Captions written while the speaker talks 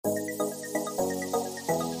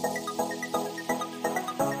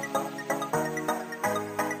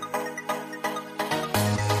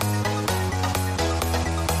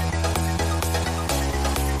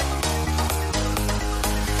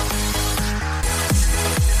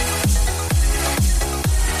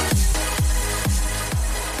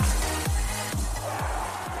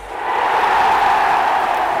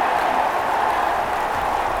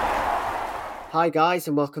Hi guys,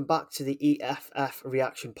 and welcome back to the EFF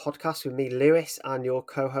Reaction Podcast with me, Lewis, and your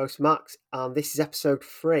co-host Max. And this is episode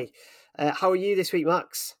 3. How are you this week,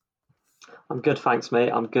 Max? I'm good, thanks, mate.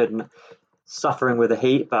 I'm good. Suffering with the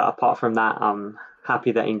heat, but apart from that, I'm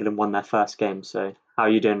happy that England won their first game. So, how are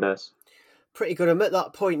you doing, Lewis? Pretty good. I'm at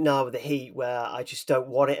that point now with the heat where I just don't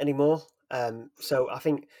want it anymore. So I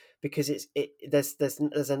think because there's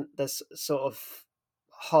sort of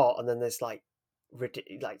hot, and then there's like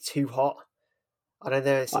too hot. I don't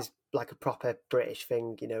know. This I- is like a proper British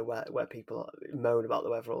thing, where people moan about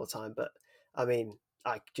the weather all the time. But I mean,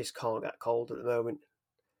 I just can't get cold at the moment.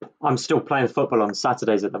 I'm still playing football on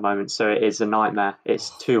Saturdays at the moment, so it is a nightmare.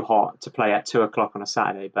 It's too hot to play at 2 o'clock on a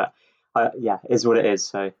Saturday, but yeah, it is what it is.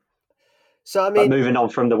 So I But mean, moving on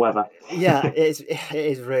from the weather. yeah, it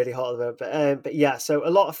is really hot at the moment. But yeah, so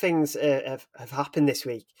a lot of things have happened this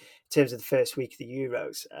week in terms of the first week of the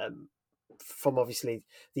Euros. From obviously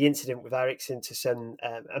the incident with Ericsson to some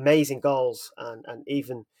amazing goals and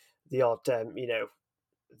even the odd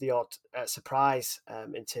surprise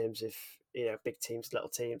in terms of big teams, little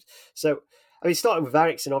teams. So I mean, starting with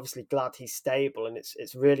Ericsson, obviously glad he's stable, and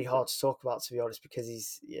it's really hard to talk about, to be honest, because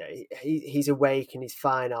he's awake and he's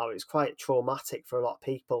fine now. It was quite traumatic for a lot of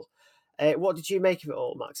people. What did you make of it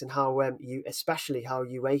all, Max, and how especially how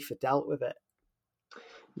UEFA dealt with it?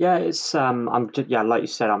 Yeah, it's I'm just, yeah, like you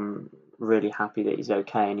said, I'm really happy that he's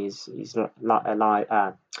okay and he's alive,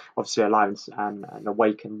 obviously alive and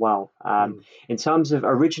awake and well. Mm, In terms of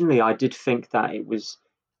originally, I did think that it was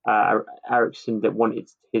Ericsson that wanted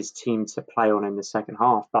his team to play on in the second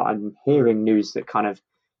half, but I'm mm, hearing news that kind of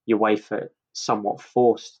UEFA somewhat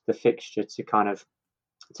forced the fixture to kind of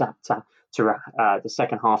to to, the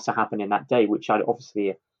second half to happen in that day, which I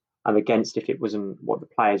obviously am against if it wasn't what the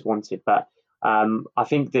players wanted. But I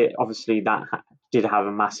think that obviously that did have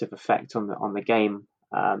a massive effect on the game.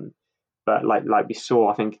 But like we saw,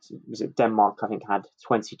 I think was it Denmark. I think had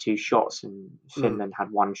 22 shots and mm. Finland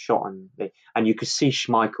had one shot, and you could see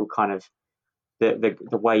Schmeichel kind of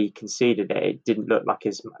the way he conceded it. It didn't look like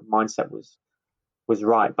his mindset was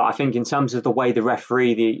right. But I think in terms of the way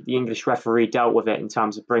the English referee dealt with it, in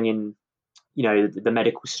terms of bringing the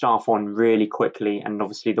medical staff on really quickly, and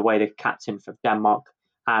obviously the way the captain for Denmark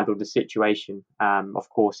handled the situation. Of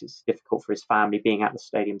course, it's difficult for his family being at the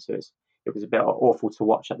stadium, so it was a bit awful to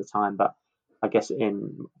watch at the time. But I guess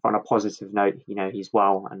on a positive note, he's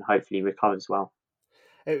well and hopefully recovers well.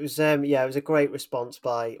 It was a great response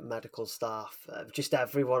by medical staff, just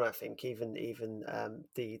everyone. I think even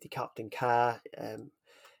the captain Carr,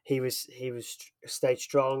 he was stayed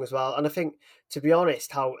strong as well. And I think, to be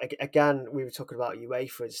honest, how again we were talking about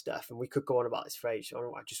UEFA and stuff, and we could go on about this for ages.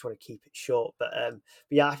 I just want to keep it short, but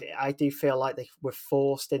yeah, I do feel like they were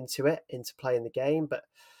forced into playing the game, but.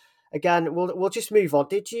 Again, we'll just move on.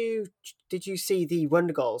 Did you see the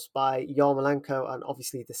wonder goals by Yarmolenko and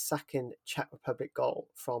obviously the second Czech Republic goal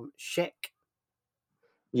from Schick?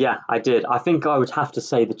 Yeah, I did. I think I would have to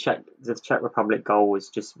say the Czech Republic goal was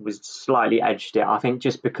slightly edged it. I think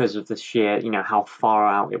just because of the sheer, how far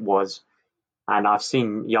out it was. And I've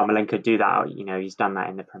seen Yarmolenko do that. He's done that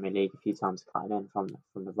in the Premier League a few times, cutting in from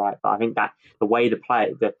the right. But I think that the way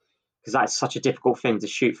because that's such a difficult thing to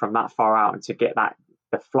shoot from that far out and to get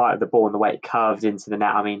the flight of the ball and the way it curved into the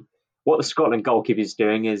net. I mean, what the Scotland goalkeeper is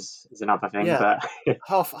doing is another thing, Yeah, but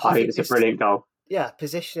half I half think it's a it's brilliant goal. yeah,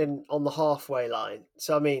 positioning on the halfway line.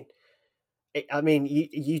 So I mean,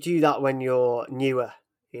 you do that when you're newer.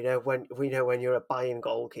 When you're a Bayern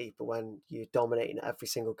goalkeeper, when you're dominating every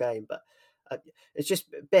single game. But uh, it's just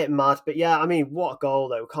a bit mad. But yeah, I mean, what a goal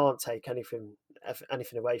though! Can't take anything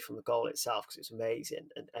away from the goal itself because it's amazing.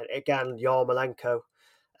 And again, Yarmolenko,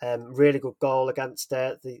 really good goal against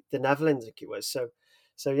the Netherlands, I think it was.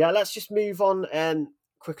 So yeah, let's just move on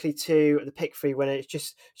quickly to the pick three winner.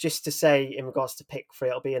 It's just to say in regards to pick three,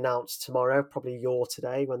 it'll be announced tomorrow, probably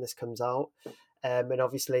today when this comes out. And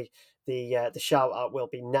obviously the shout out will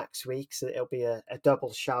be next week, so it'll be a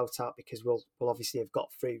double shout out because we'll obviously have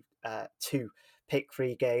got through two pick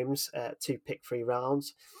three games, two pick three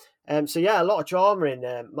rounds. So yeah, a lot of drama in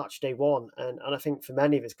match day one, and I think for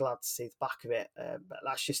many of us, glad to see the back of it. But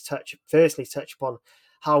let's just touch upon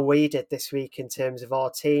how we did this week in terms of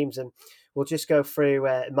our teams, and we'll just go through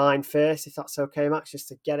mine first, if that's okay, Max, just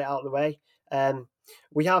to get it out of the way.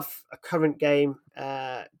 We have a current game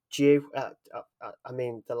due. I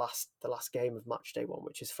mean, the last game of match day one,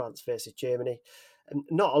 which is France versus Germany. And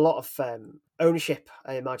not a lot of ownership,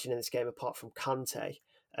 I imagine, in this game apart from Kante.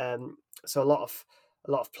 So a lot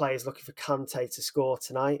of players looking for Kante to score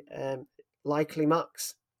tonight. Likely,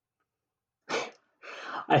 Max.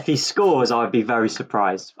 If he scores, I'd be very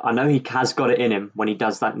surprised. I know he has got it in him when he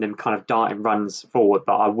does that and then kind of darting runs forward,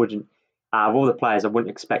 but I wouldn't. Out of all the players, I wouldn't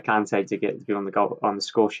expect Kante to be on the goal on the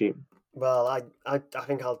score sheet. Well, I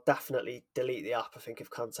think I'll definitely delete the app. I think if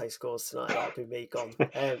Kante scores tonight, that'll be me gone.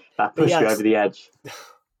 That But push you over yes, the edge.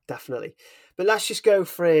 definitely. But let's just go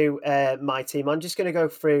through my team. I'm just going to go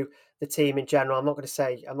through the team in general. I'm not going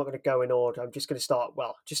to go in order. I'm just going to start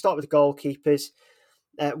with the goalkeepers.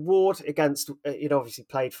 Ward against, obviously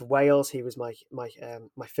played for Wales. He was my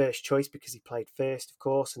first choice because he played first, of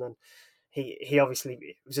course, and then he obviously,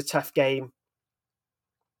 it was a tough game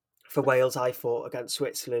for Wales, I thought, against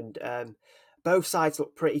Switzerland. Both sides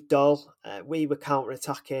looked pretty dull. We were counter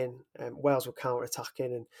attacking, Wales were counter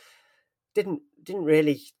attacking, and didn't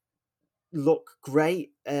really look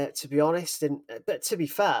great, to be honest. And but to be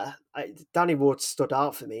fair, Danny Ward stood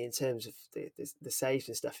out for me in terms of the saves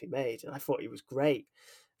and stuff he made, and I thought he was great.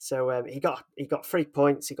 So he got 3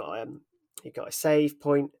 points. He got a save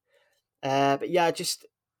point. But yeah, just,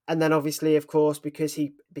 and then obviously, of course, because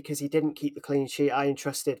he didn't keep the clean sheet, I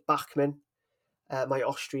entrusted Bachmann, my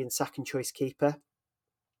Austrian second choice keeper.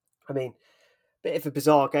 I mean, bit of a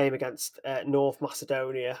bizarre game against North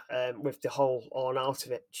Macedonia, with the whole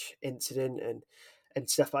Arnautovic incident and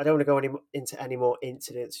stuff. But I don't want to go into any more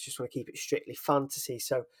incidents. I just want to keep it strictly fantasy.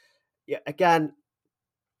 So yeah, again,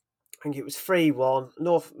 I think it was 3-1.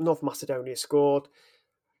 North Macedonia scored.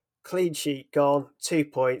 Clean sheet gone, 2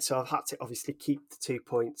 points. So I've had to obviously keep the 2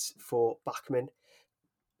 points for Bachmann.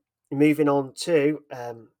 Moving on to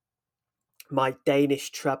my Danish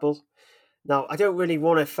treble. Now, I don't really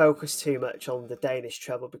want to focus too much on the Danish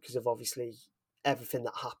treble because of obviously everything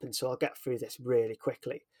that happened. So I'll get through this really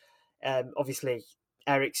quickly. Obviously,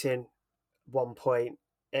 Ericsson, 1 point.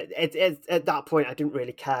 At that point, I didn't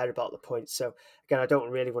really care about the points. So again, I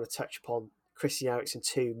don't really want to touch upon Christian Eriksen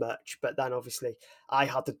too much. But then obviously, I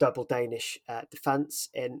had the double Danish defence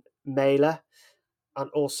in Mæhle and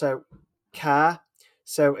also Kjær.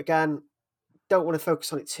 So again, don't want to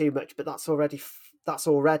focus on it too much, but that's already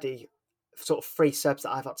sort of 3 subs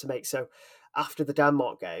that I've had to make. So after the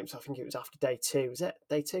Denmark games, I think it was after day 2, was it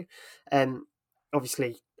day 2?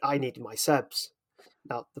 Obviously, I needed my subs.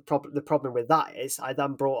 Now the problem with that is I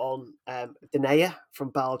then brought on Denayer from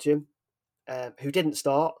Belgium, who didn't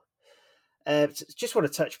start. Just want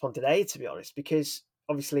to touch upon today, to be honest, because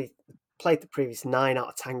obviously played the previous 9 out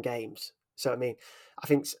of 10 games. So I mean, I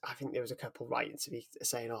think there was a couple writing to me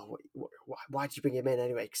saying, "Oh, why did you bring him in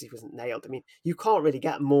anyway? Because he wasn't nailed." I mean, you can't really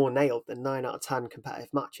get more nailed than 9 out of 10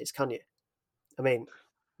 competitive matches, can you? I mean,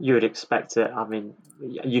 You would expect it. I mean,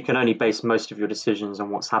 you can only base most of your decisions on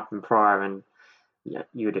what's happened prior, and yeah,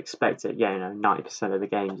 you would expect it. Yeah, 90% of the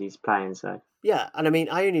games he's playing. So yeah, and I mean,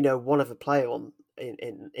 I only know one other player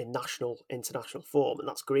in international form, and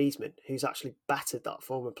that's Griezmann, who's actually bettered that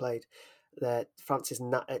form and played France's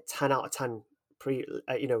 10 out of 10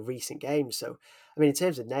 recent games. So I mean, in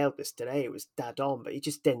terms of nailedness today, it was dead on, but he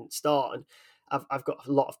just didn't start. And I've got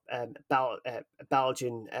a lot of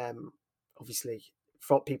Belgian, obviously,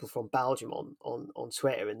 people from Belgium on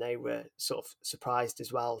Twitter, and they were sort of surprised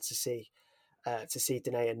as well to see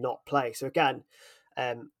Denayer not play. So again,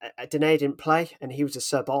 Denayer didn't play, and he was a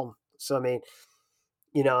sub on. So I mean,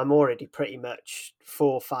 I'm already pretty much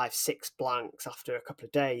 4, 5, 6 blanks after a couple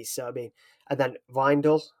of days. So I mean, and then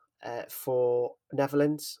Wijndal for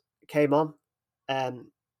Netherlands came on.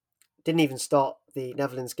 Didn't even start the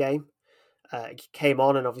Netherlands game. He came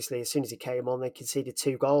on, and obviously, as soon as he came on, they conceded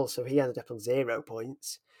 2 goals. So he ended up on 0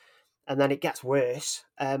 points. And then it gets worse.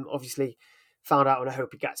 Obviously, found out, and I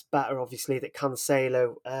hope it gets better, obviously, that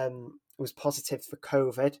Cancelo was positive for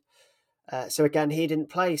COVID. So again, he didn't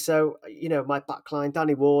play. So, my backline,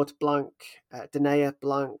 Danny Ward, blank, Denayer,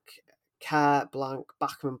 blank, Kjær, blank,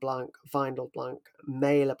 Bachmann, blank, Wijndal, blank,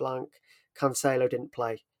 Mæhle, blank, Cancelo didn't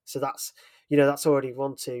play. So that's already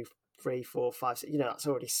 1, 2, 3, 4, 5, 6, that's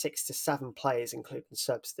already 6 to 7 players, including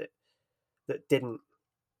subs that didn't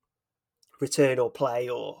return or play,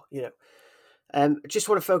 or just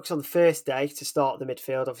want to focus on the first day to start the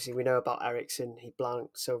midfield. Obviously, we know about Ericsson, he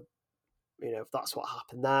blanked, so that's what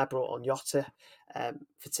happened there. Brought on Jota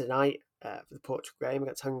for tonight for the Portugal game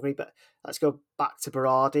against Hungary. But let's go back to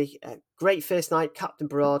Berardi. Great first night, Captain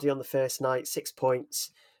Berardi on the first night, 6 points,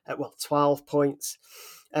 12 points.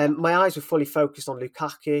 My eyes were fully focused on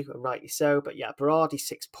Lukaku, and rightly so. But yeah, Berardi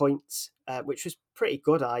 6 points, which was pretty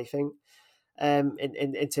good, I think.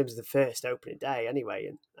 In terms of the first opening day anyway,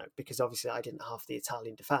 and because obviously I didn't have the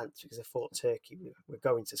Italian defence because I thought Turkey were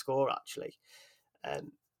going to score actually.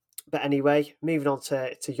 But anyway, moving on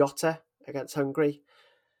to Jota against Hungary,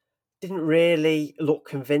 didn't really look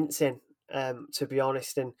convincing, to be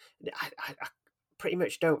honest. And pretty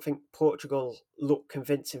much don't think Portugal looked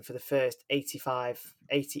convincing for the first 85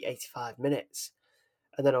 minutes.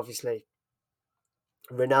 And then obviously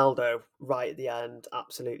Ronaldo right at the end,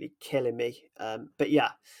 absolutely killing me. But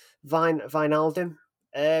yeah, Wijnaldum,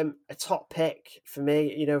 a top pick for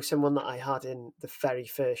me. Someone that I had in the very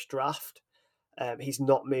first draft. He's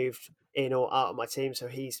not moved in or out of my team, so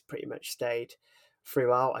he's pretty much stayed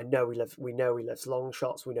throughout. We know he loves long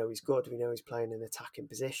shots. We know he's good. We know he's playing an attacking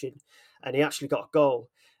position, and he actually got a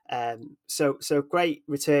goal. So great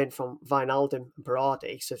return from Wijnaldum and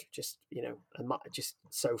Berardi. So just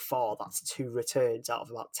so far, that's 2 returns out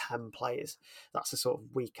of about 10 players. That's the sort of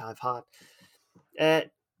week I've had.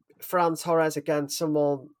 Ferran Torres again,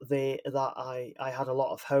 someone that I had a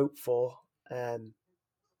lot of hope for.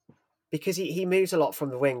 Because he moves a lot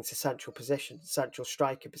from the wing to central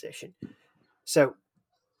striker position. So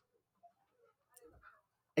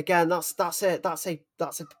again, that's a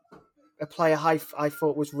player I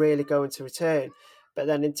thought was really going to return. But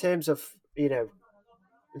then in terms of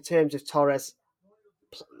Torres,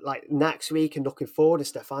 like next week and looking forward and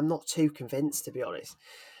stuff, I'm not too convinced, to be honest.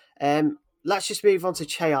 Let's just move on to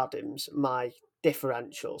Che Adams, my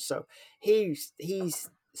differential. So he's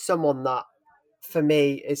someone that for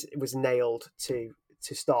me was nailed to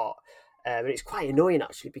start. And it's quite annoying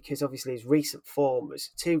actually because obviously his recent form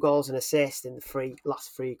was 2 goals and assist in the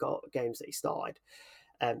last three games that he started.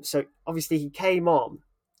 So obviously he came on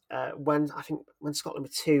when Scotland were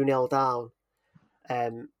 2-0 down.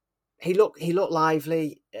 He looked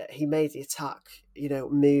lively. He made the attack,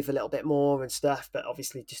 move a little bit more and stuff, but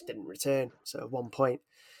obviously just didn't return. So 1 point.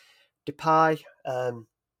 Depay,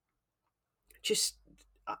 just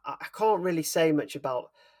I can't really say much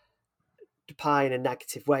about Depay in a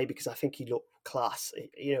negative way because I think he looked class.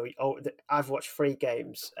 I've watched 3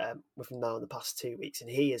 games with him now in the past 2 weeks, and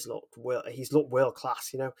he's looked world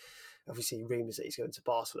class. Obviously rumours that he's going to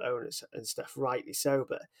Barcelona and stuff, rightly so.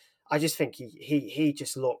 But I just think he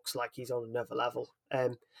just looks like he's on another level.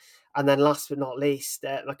 And then last but not least,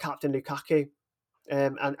 my captain Lukaku.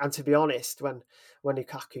 And to be honest, when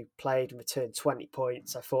Lukaku played and returned 20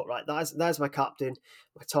 points, I thought, right, there's my captain.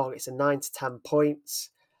 My target's a 9 to 10 points.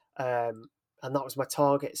 And that was my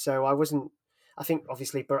target. So I think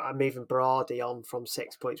obviously moving Berardi on from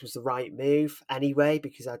 6 points was the right move anyway,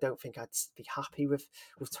 because I don't think I'd be happy with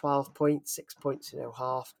 12 points, 6 points,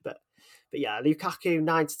 half. But yeah, Lukaku,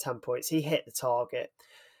 9 to 10 points. He hit the target.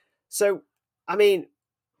 So, I mean,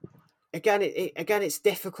 again, it's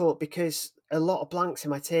difficult because a lot of blanks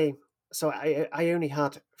in my team. So I only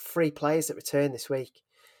had 3 players that returned this week,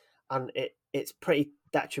 and it's pretty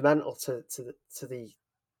detrimental to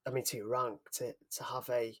your rank to have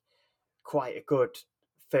quite a good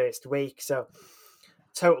first week. So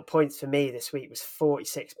total points for me this week was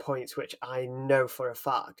 46 points, which I know for a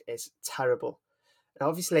fact is terrible. Now,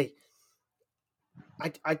 obviously,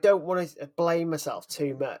 I don't want to blame myself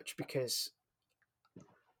too much because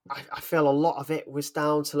I feel a lot of it was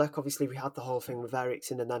down to luck. Obviously, we had the whole thing with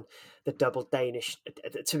Eriksen and then the double Danish.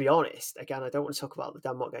 To be honest, again, I don't want to talk about the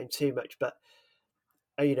Denmark game too much, but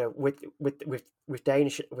with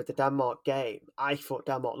the Denmark game, I thought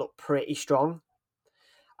Denmark looked pretty strong,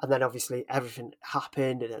 and then obviously everything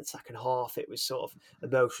happened, and then second half it was sort of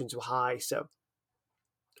emotions were high. So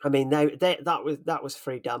I mean, that was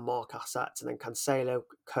 3 Denmark assets, and then Cancelo,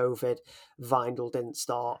 COVID, Vindal didn't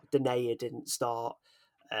start, Denayer didn't start,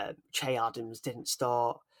 Che Adams didn't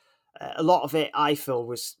start. A lot of it I feel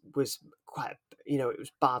was quite, it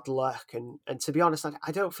was bad luck, and to be honest,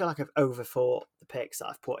 I don't feel like I've overthought the picks that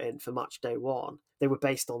I've put in for match day 1. They were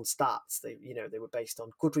based on stats. They were based on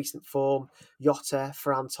good recent form. Jota,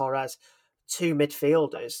 Ferran Torres, 2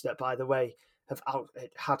 midfielders that, by the way,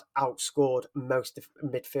 had outscored most of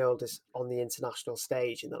midfielders on the international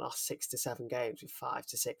stage in the last 6 to 7 games with 5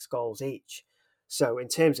 to 6 goals each. So in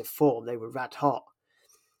terms of form, they were red hot.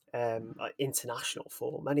 International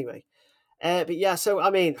form anyway. But yeah, so I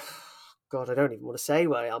mean, God, I don't even want to say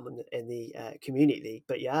where I am in the community league.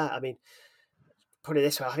 But yeah, I mean, put it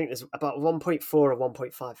this way, I think there's about 1.4 or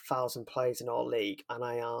 1.5 thousand players in our league, and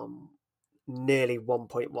I am nearly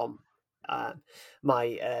 1.1.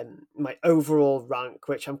 My overall rank,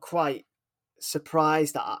 which I'm quite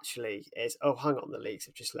surprised at actually, is hang on, the leagues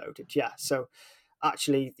have just loaded. Yeah, so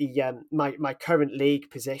actually the my current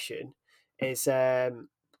league position is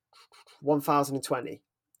 1020.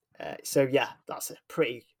 So yeah, that's a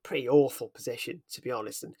pretty awful position, to be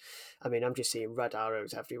honest. And I mean, I'm just seeing red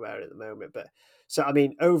arrows everywhere at the moment. But so I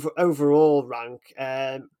mean, overall rank,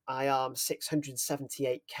 I am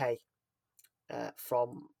 678k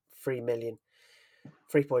from 3 million,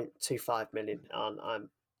 3.25 million, and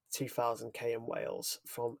I'm 2000k in Wales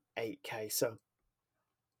from 8k. So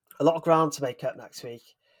a lot of ground to make up next week,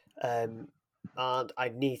 and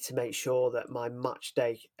I need to make sure that my match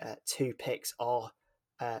day 2 picks are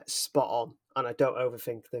spot on, and I don't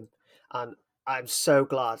overthink them. And I'm so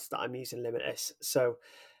glad that I'm using limitless. So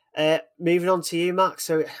moving on to you, Max.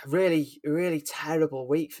 So really terrible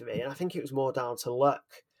week for me, and I think it was more down to luck,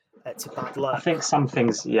 to bad I luck. think some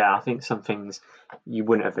things, yeah, I think some things you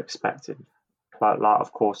wouldn't have expected, but like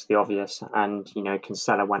of course the obvious, and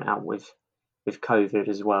Cancelo went out with COVID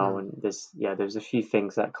as well, and there's a few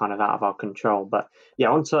things that are kind of out of our control. But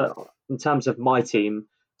yeah, in terms of my team,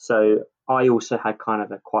 so I also had kind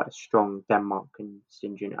of quite a strong Denmark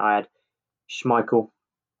contingent. I had Schmeichel,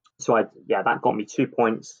 so that got me 2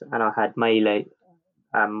 points, and I had Melee,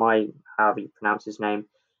 however you pronounce his name,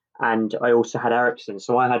 and I also had Ericsson.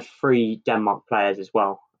 So I had 3 Denmark players as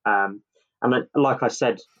well. And like I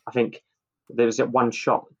said, I think there was one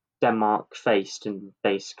shot Denmark faced and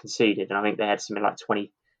they conceded, and I think they had something like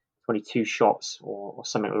 22 shots or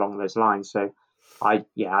something along those lines. So I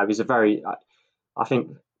was I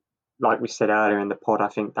think, like we said earlier in the pod, I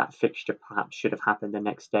think that fixture perhaps should have happened the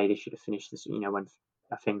next day. They should have finished this, when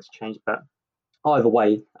things changed. But either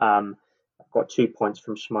way, I've got 2 points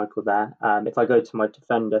from Schmeichel there. If I go to my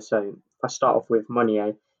defender, so if I start off with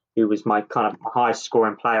Meunier, who was my kind of highest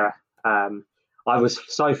scoring player, I was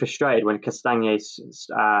so frustrated when Castagne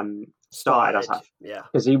started. I was like, Yeah,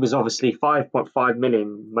 because he was obviously 5.5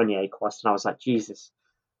 million Meunier cost, and I was like, Jesus.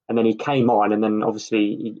 And then he came on, and then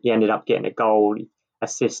obviously he ended up getting a goal,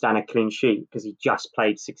 assist, and a clean sheet because he just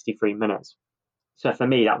played 63 minutes. So for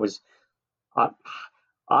me, that was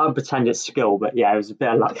I'll pretend it's skill, but yeah, it was a bit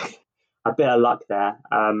of luck, a bit of luck there.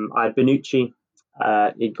 I had Bonucci,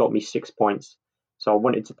 he got me 6 points, so I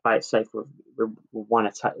wanted to play it safe with one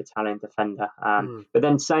Italian defender. But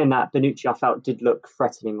then saying that, Bonucci I felt did look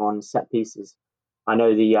threatening on set pieces. I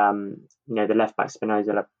know the left back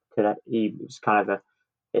Spinoza, he was kind of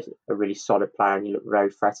a really solid player, and he looked very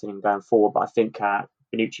threatening going forward. But I think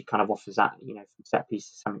Bonucci kind of offers that, from set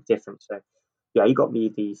pieces something different. So yeah, he got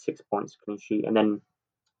me the 6 points clean sheet, and then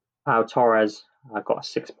Torres, I got a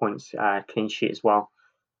 6 points clean sheet as well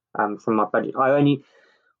from my budget.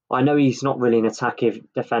 I know he's not really an attacking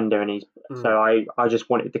defender, and so I just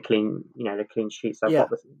wanted the clean sheet. So I got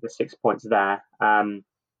the 6 points there.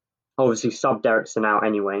 Obviously subbed Ericsson out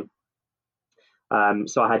anyway.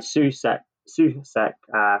 So I had Susek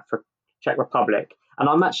for Czech Republic, and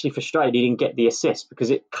I'm actually frustrated he didn't get the assist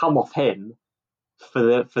because it come off him for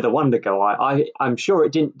the wonder goal. I'm sure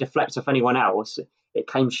it didn't deflect off anyone else. It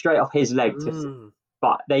came straight off his leg,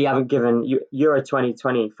 but they haven't given Euro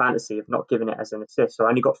 2020 fantasy have not given it as an assist. So I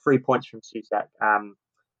only got 3 points from Susek,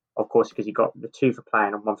 of course, because he got the 2 for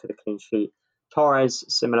playing and 1 for the clean sheet. Torres,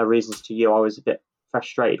 similar reasons to you. I was a bit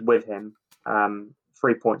frustrated with him. 3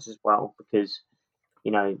 points as well because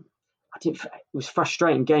it was a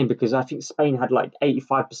frustrating game because I think Spain had like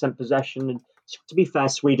 85% possession, and to be fair,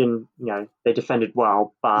 Sweden, they defended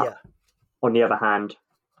well, but on the other hand,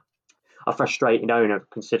 a frustrating owner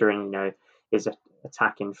considering his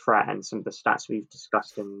attacking threat and some of the stats we've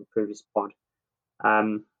discussed in the previous pod.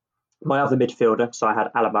 My other midfielder, so I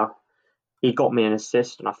had Alaba, he got me an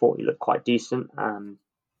assist, and I thought he looked quite decent.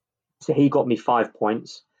 So he got me 5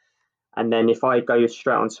 points. And then if I go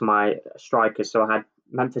straight onto my strikers, so I had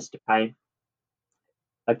Memphis Depay.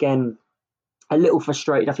 Again, a little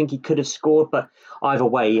frustrated. I think he could have scored, but either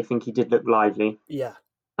way, I think he did look lively. Yeah.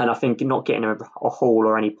 And I think not getting a haul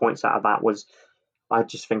or any points out of that was, I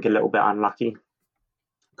just think, a little bit unlucky,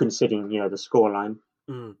 considering the scoreline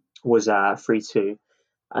was 3-2.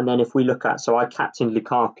 And then if we look at, so I captained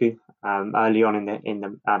Lukaku early on in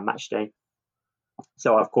the match day.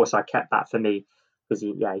 So of course I kept that for me because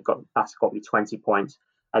that's got me 20 points.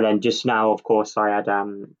 And then just now, of course, I had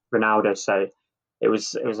Ronaldo. So it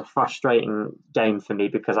was a frustrating game for me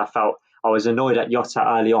because I was annoyed at Jota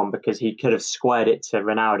early on because he could have squared it to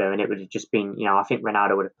Ronaldo, and it would have just been, I think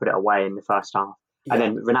Ronaldo would have put it away in the first half. Yeah. And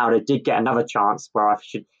then Ronaldo did get another chance where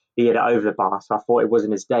he hit it over the bar. So I thought it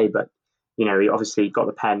wasn't his day, but he obviously got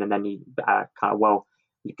the pen, and then he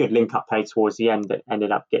good link up play towards the end that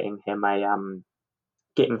ended up getting him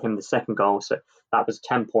the second goal. So that was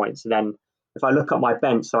 10 points. And then if I look at my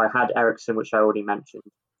bench, so I had Ericsson, which I already mentioned.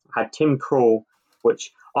 I had Tim Krul,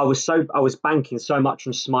 which I was banking so much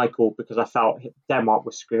on Schmeichel because I felt Denmark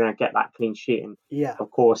was going to get that clean sheet, and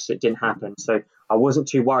of course it didn't happen. So I wasn't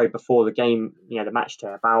too worried before the game, the match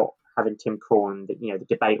day, about having Tim Krul and the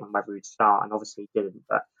debate on whether he'd start, and obviously he didn't.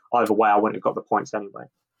 But either way, I wouldn't have got the points anyway.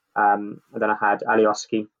 And then I had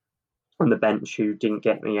Alioski on the bench, who didn't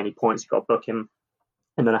get me any points. Got to book him.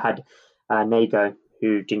 And then I had Nago,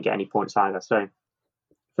 who didn't get any points either. So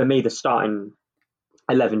for me, the starting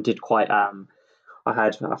 11 did quite. I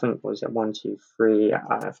had, I think, what was it, one, two, three,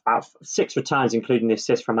 about 6 returns, including the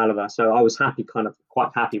assist from Oliver. So I was happy, kind of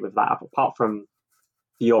quite happy with that. Apart from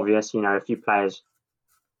the obvious, a few players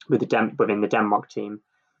within the Denmark team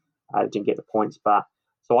didn't get the points, but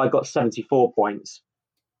so I got 74 points.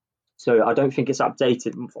 So I don't think it's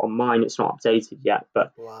updated on mine. It's not updated yet,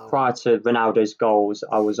 but Wow. prior to Ronaldo's goals,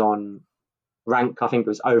 I was on rank. I think it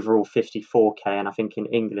was overall 54k, and I think in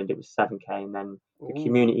England it was 7k, and then the Ooh.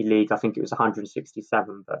 Community League I think it was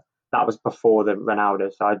 167, but that was before the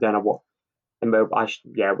Ronaldo. So I don't know what. It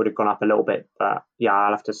would have gone up a little bit, but yeah,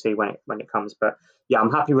 I'll have to see when it comes. But yeah,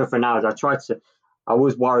 I'm happy with Ronaldo. I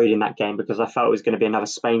was worried in that game because I felt it was going to be another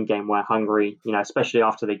Spain game where Hungary, especially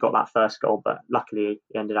after they got that first goal, but luckily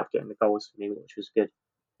he ended up getting the goals for me, which was good.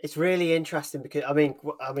 It's really interesting because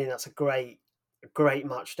that's a great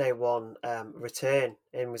match day one return.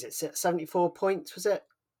 And was it 74 points? Was it?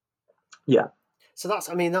 Yeah, So that's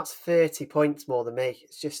 30 points more than me.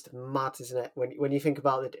 It's just mad, isn't it? When you think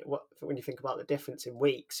about the difference in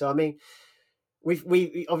weeks. So I mean,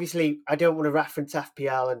 we obviously, I don't want to reference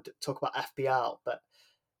FPL and talk about FPL, but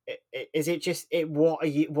is it just it? What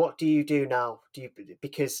do you do now?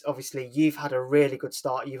 Because obviously you've had a really good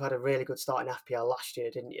start. You had a really good start in FPL last year,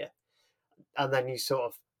 didn't you? And then it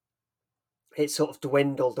sort of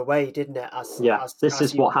dwindled away, didn't it? As yeah. as This as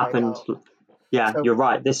is you what played happened. out. Yeah, So you're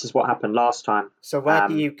right. This is what happened last time. so where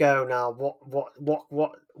do Um, you go now?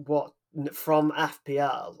 What from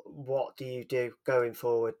FPL? What do you do going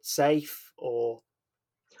forward? Safe or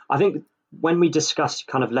I think when we discussed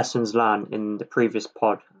kind of lessons learned in the previous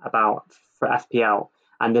pod about for FPL,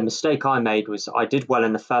 and the mistake I made was I did well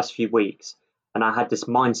in the first few weeks, and I had this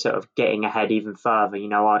mindset of getting ahead even further,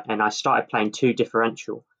 and I started playing too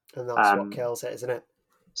differential. and that's what Um, kills it, isn't it?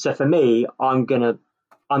 so for me, I'm gonna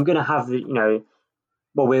have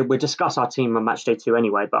well, we'll discuss our team on match day two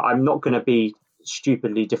anyway, but I'm not going to be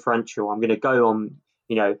stupidly differential. I'm going to go on,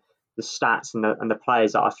 the stats and the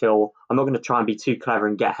players that I feel. I'm not going to try and be too clever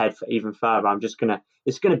and get ahead for even further. It's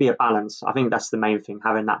going to be a balance. I think that's the main thing,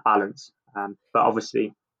 having that balance. But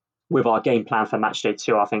obviously, with our game plan for match day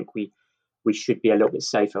two, I think we should be a little bit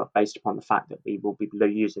safer based upon the fact that we will be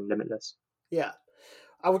using limitless. Yeah.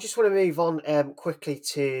 I would just want to move on quickly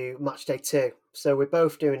to match day two. So we're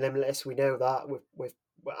both doing limitless. We know that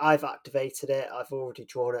I've activated it. I've already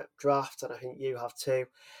drawn up draft, and I think you have too.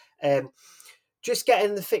 Um, just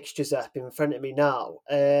getting the fixtures up in front of me now.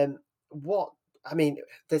 What I mean,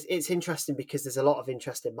 it's interesting because there's a lot of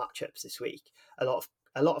interesting matchups this week. A lot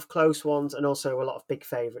of close ones, and also a lot of big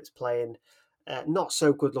favourites playing not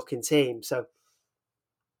so good looking teams. So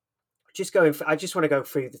I just want to go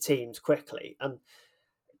through the teams quickly and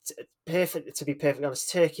perfect. To be perfectly honest,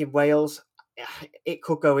 Turkey and Wales, it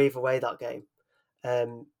could go either way that game.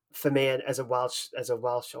 For me, and as a Welsh,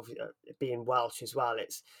 being Welsh as well,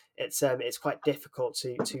 it's quite difficult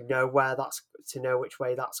to know which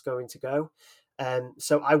way that's going to go.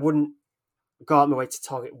 So I wouldn't go out my way to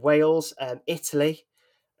target Wales. Italy,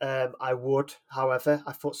 I would. However,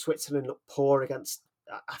 I thought Switzerland looked poor against.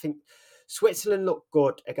 I think Switzerland looked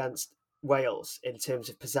good against Wales in terms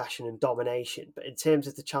of possession and domination, but in terms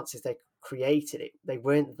of the chances they created, they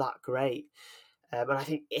weren't that great. And I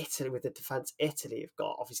think Italy, with the defence Italy have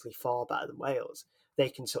got, obviously far better than Wales. They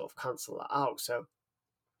can sort of cancel that out. So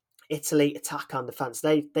Italy attack and defence,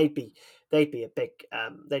 they'd be a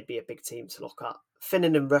big team to look at.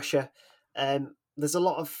 Finland and Russia, there's a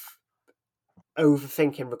lot of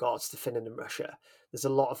overthinking in regards to Finland and Russia. There's a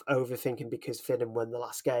lot of overthinking because Finland won the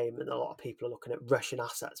last game, and a lot of people are looking at Russian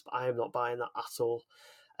assets, but I am not buying that at all.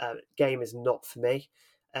 Game is not for me.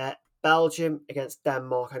 Belgium against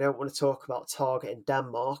Denmark. I don't want to talk about targeting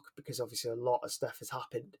Denmark because obviously a lot of stuff has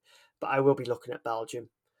happened, but I will be looking at Belgium,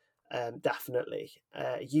 definitely.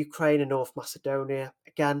 Ukraine and North Macedonia,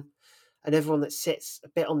 again, another one that sits a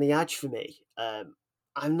bit on the edge for me.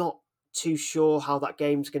 I'm not too sure how that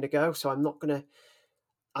game's going to go, so I'm not going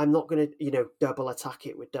to double attack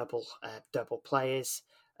it with double players.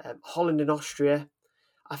 Holland and Austria,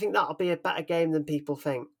 I think that'll be a better game than people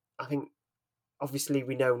think. I think obviously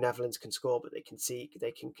we know Netherlands can score, but they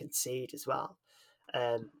can concede as well.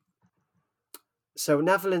 So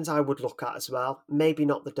Netherlands I would look at as well. Maybe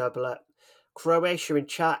not the doubler. Croatia and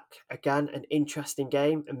Czech, again, an interesting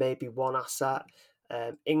game and maybe one asset.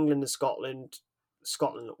 England and Scotland.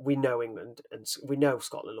 Scotland, we know England and we know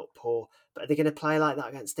Scotland look poor, but are they going to play like that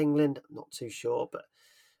against England? I'm not too sure, but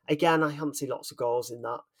again, I fancy lots of goals in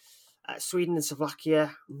that. Sweden and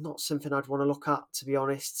Slovakia, not something I'd want to look at, to be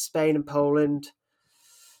honest. Spain and Poland,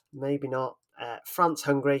 maybe not. France,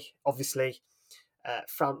 Hungary, obviously.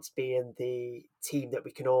 France being the team that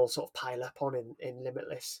we can all sort of pile up on in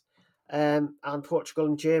Limitless. And Portugal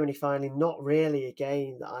and Germany finally, not really a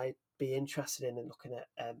game that I'd be interested in and looking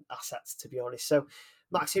at assets, to be honest. So,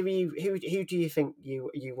 Max, who do you think you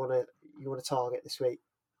want to target this week?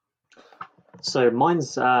 So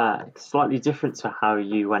mine's slightly different to how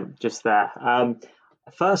you went just there.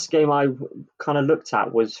 First game I kind of looked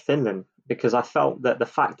at was Finland because I felt that the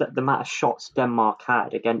fact that the amount of shots Denmark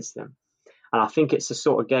had against them, and I think it's the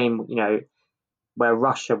sort of game, where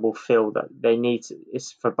Russia will feel that they need to,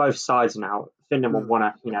 it's for both sides now. Finland will Mm,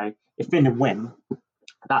 want to, if Finland win,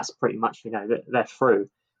 that's pretty much, they're through.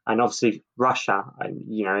 And obviously Russia,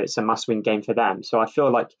 it's a must-win game for them. So I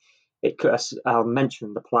feel like it could. I'll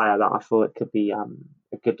mention the player that I thought it could be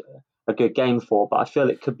a good game for, but I feel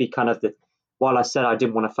it could be kind of the. While I said I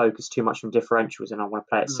didn't want to focus too much on differentials and I want to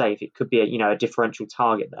play it mm. safe, it could be a differential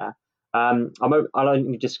target there. I'll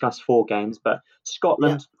only discuss 4 games, but Yeah,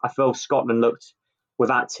 Scotland, I feel Scotland looked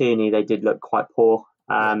without Tierney, they did look quite poor.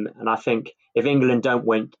 yeah. And I think if England don't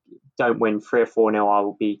win 3 or 4-0, I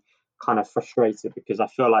will be kind of frustrated because I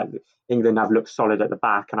feel like England have looked solid at the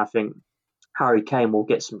back, and I think Harry Kane will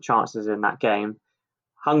get some chances in that game.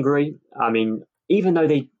 Hungary, I mean, even though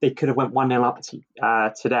they could have went 1-0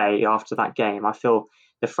 up today after that game, I feel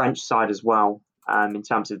the French side as well, in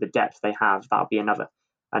terms of the depth they have, that'll be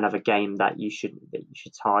another game that you should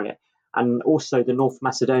target. And also the North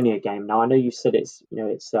Macedonia game. Now I know you said it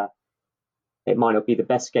might not be the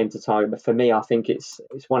best game to target, but for me, I think it's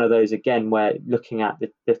one of those again where looking at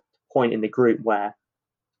the point in the group where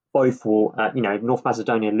both will, North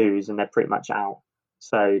Macedonia lose and they're pretty much out.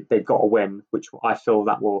 So they've got to win, which I feel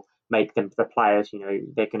that will make them, the players,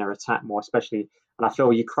 they're going to attack more, especially. And I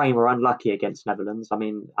feel Ukraine were unlucky against Netherlands. I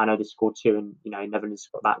mean, I know they scored 2 and, Netherlands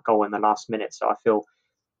got that goal in the last minute. So I feel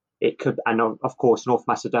it could, and of course, North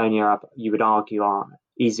Macedonia, you would argue, are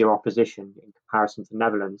easier opposition in comparison to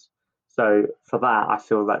Netherlands. So for that, I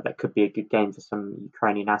feel that that could be a good game for some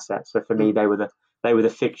Ukrainian assets. So for me, Mm. they were the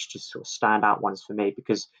fixtures sort of standout ones for me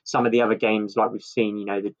because some of the other games, like we've seen,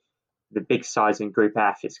 the big sides in Group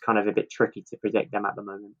F, it's kind of a bit tricky to predict them at the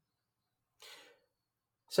moment.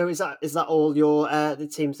 So is that all your the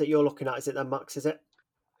teams that you're looking at? Is it then, Max? Is it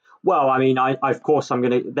Well, I mean, I of course I'm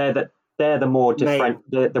gonna. They're the more different,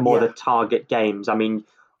 main? the more the Yeah, target games. I mean,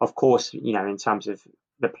 of course, in terms of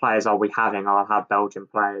the players I'll be having, I'll have Belgian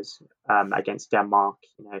players against Denmark.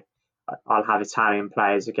 I'll have Italian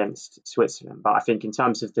players against Switzerland. But I think in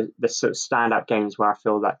terms of the sort of standout games where I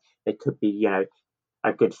feel that they could be,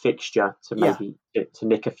 a good fixture to yeah. maybe to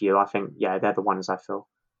nick a few. I think they're the ones I feel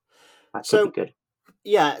that could be So good.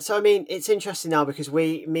 yeah, so I mean, it's interesting now because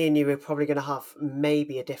me and you are probably going to have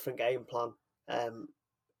maybe a different game plan. Um,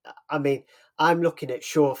 I mean, I'm looking at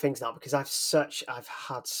sure things now because I've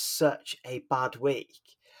had such a bad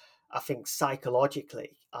week. I think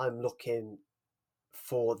psychologically, I'm looking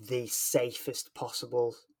for the safest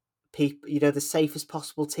possible people, the safest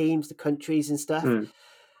possible teams, the countries and stuff. Mm,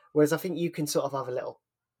 Whereas I think you can sort of have a little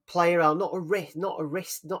play around, not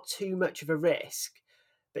too much of a risk,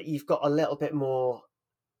 but you've got a little bit more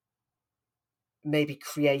maybe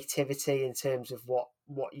creativity in terms of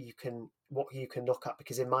what you can look at,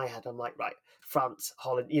 because in my head I'm like, right, France,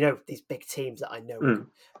 Holland, these big teams that I know mm,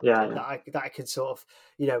 yeah, yeah. that I can sort of,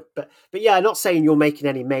 but yeah, I'm not saying you're making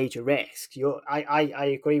any major risk. I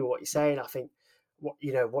agree with what you're saying. I think what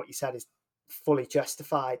you said is fully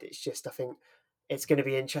justified. It's just I think it's going to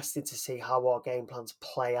be interesting to see how our game plans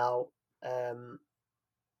play out,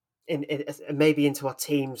 in maybe into our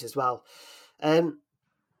teams as well. Um,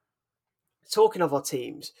 Talking of our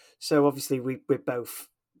teams, so obviously we're both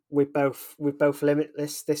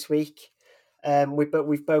limitless this week.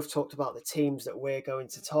 We've both talked about the teams that we're going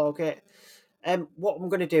to target. What I'm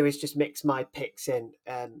going to do is just mix my picks in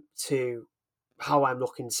to how I'm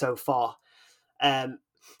looking so far. Um,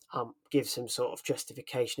 I'll give some sort of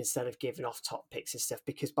justification instead of giving off top picks and stuff,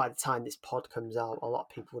 because by the time this pod comes out, a lot of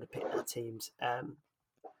people would have picked their teams.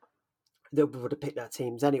 They would have picked their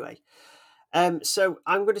teams anyway. So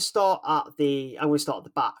I'm going to start at the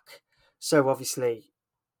back. So obviously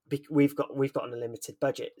we've got an unlimited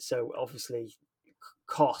budget. So obviously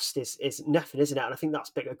cost is nothing, isn't it? And I think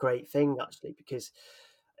that's a great thing actually, because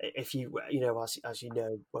if as you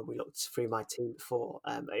know, when we looked through my team before,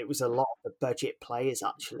 it was a lot of the budget players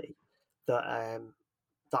actually that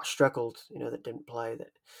struggled, that didn't play,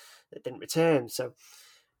 that didn't return. So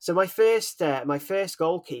my first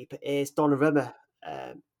goalkeeper is Donnarumma.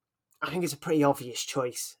 I think it's a pretty obvious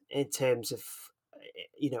choice in terms of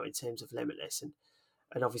limitless,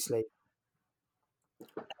 and obviously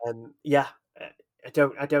yeah,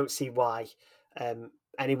 I don't see why.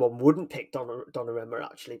 anyone wouldn't pick Donnarumma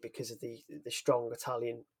actually because of the strong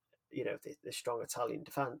Italian, the strong Italian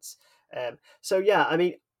defence. So yeah, I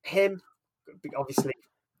mean him obviously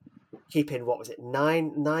keeping what was it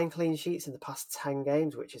nine clean sheets in the past 10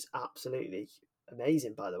 games, which is absolutely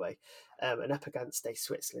amazing by the way, and up against a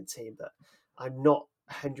Switzerland team that I'm not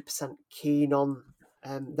 100% keen on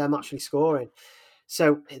them actually scoring.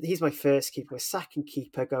 So he's my first keeper. My second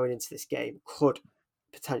keeper going into this game could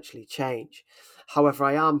potentially change. However,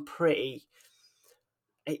 I am pretty.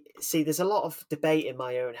 See, there's a lot of debate in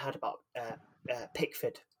my own head about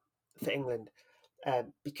Pickford for England.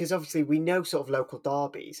 Because obviously we know sort of local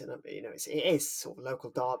derbies, and it is sort of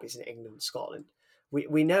local derbies in England and Scotland.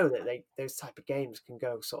 We know that those type of games can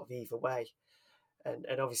go sort of either way, and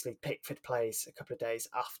obviously Pickford plays a couple of days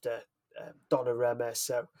after Donnarumma,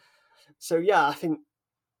 so yeah, I think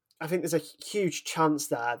there's a huge chance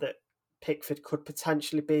there that Pickford could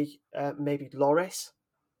potentially be maybe Loris.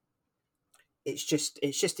 It's just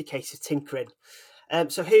a case of tinkering.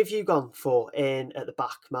 So who have you gone for in at the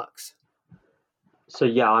back, Max? So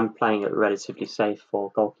yeah, I'm playing it relatively safe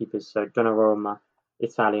for goalkeepers. So Donnarumma,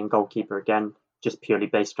 Italian goalkeeper again, just purely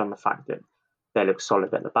based on the fact that they look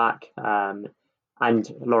solid at the back. And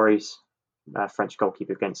Lloris, French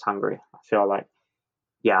goalkeeper against Hungary. I feel like,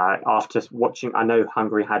 yeah, after watching, I know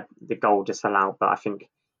Hungary had the goal disallowed, but I think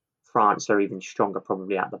France are even stronger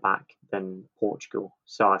probably at the back than Portugal.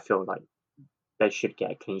 So I feel like they should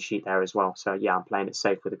get a clean sheet there as well. So yeah, I'm playing it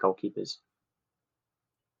safe with the goalkeepers.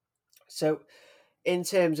 So in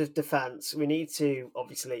terms of defence, we need to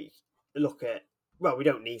obviously look at. Well, we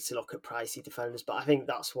don't need to look at pricey defenders, but I think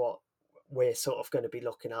that's what we're sort of going to be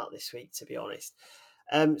looking at this week, to be honest.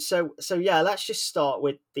 So yeah, let's just start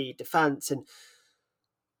with the defence, and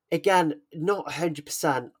again, not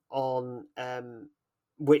 100% on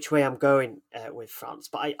which way I'm going with France,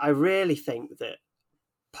 but I really think that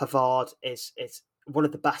Pavard is one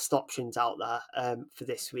of the best options out there for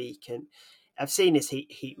this week, and I've seen his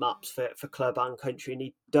heat maps for club and country, and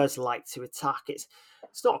he does like to attack. It's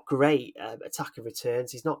not great attacking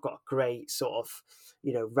returns. He's not got a great sort of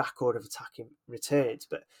record of attacking returns,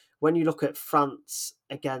 but when you look at France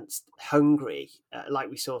against Hungary,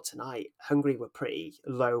 like we saw tonight, Hungary were pretty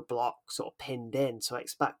low block, sort of pinned in. So I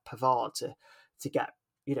expect Pavard to get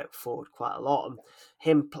forward quite a lot. And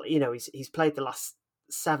him, he's played the last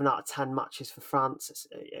 7 out of 10 matches for France,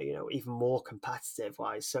 even more competitive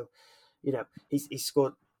wise. So, he's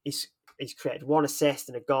scored, he's created 1 assist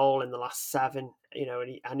and a goal in the last 7,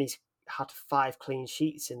 and he's had 5 clean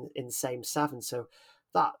sheets in the same 7. So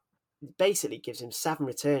that basically gives him 7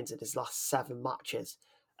 returns in his last 7 matches.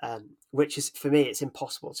 Which is, for me, it's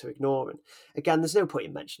impossible to ignore. And again, there's no point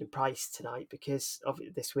in mentioning price tonight because of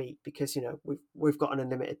this week, because we've got an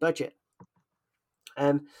unlimited budget.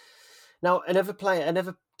 Now another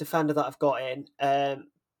defender that I've got in, that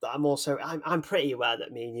I'm pretty aware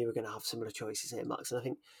that me and you are going to have similar choices here, Max. And I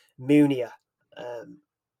think Munir,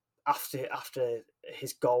 after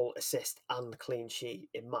his goal, assist, and clean sheet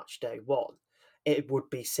in match day 1, it would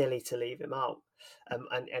be silly to leave him out.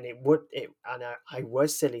 I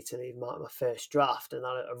was silly to leave him out in my first draft, and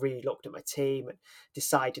I really looked at my team and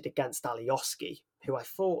decided against Alioski, who I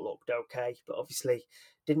thought looked okay, but obviously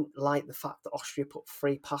didn't like the fact that Austria put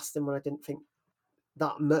 3 past him when I didn't think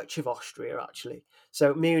that much of Austria actually.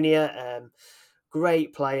 So Munir,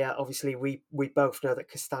 great player. Obviously, we both know that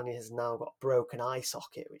Castagna has now got a broken eye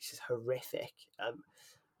socket, which is horrific.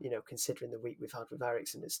 Considering the week we've had with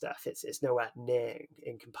Ericsson and stuff, it's nowhere near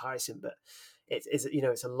in comparison. But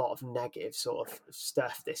it's a lot of negative sort of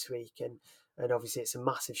stuff this week, and obviously it's a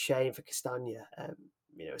massive shame for Castagna,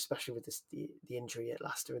 especially with the injury at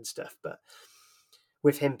Leicester and stuff. But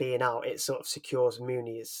with him being out, it sort of secures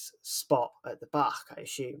Munir's spot at the back, I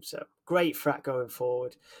assume. So great threat going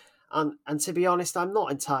forward. And to be honest, I'm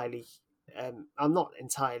not entirely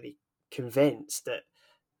convinced that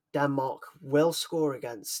Denmark will score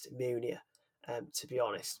against Munir. To be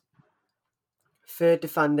honest, third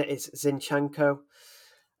defender is Zinchenko.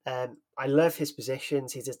 I love his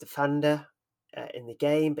positions. He's a defender in the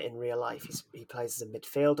game, but in real life, he plays as a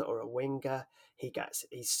midfielder or a winger.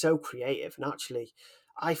 He's so creative, and actually,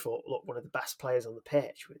 I thought, look, one of the best players on the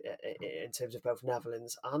pitch in terms of both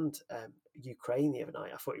Netherlands and Ukraine the other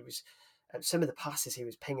night. I thought he was some of the passes he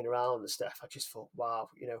was pinging around and stuff. I just thought, wow,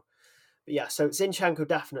 But yeah, so Zinchenko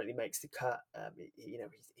definitely makes the cut.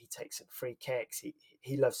 He takes some free kicks.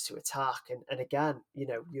 He loves to attack, and again,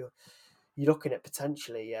 you're looking at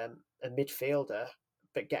potentially a midfielder,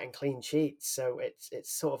 but getting clean sheets. So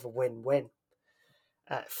it's sort of a win-win.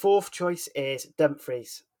 Fourth choice is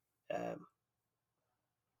Dumfries. A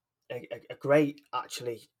great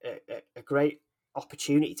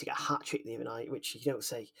opportunity to get a hat trick the other night, which you don't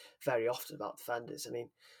say very often about defenders. I mean,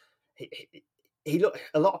 he looked.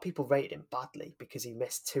 A lot of people rated him badly because he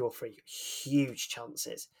missed 2 or 3 huge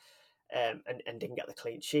chances, and didn't get the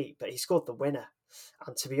clean sheet. But he scored the winner.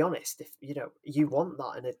 And to be honest, if you want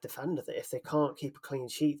that in a defender, that if they can't keep a clean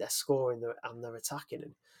sheet, they're scoring and they're attacking.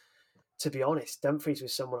 And to be honest, Dumfries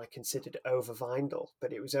was someone I considered over Vindal,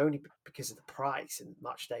 but it was only because of the price in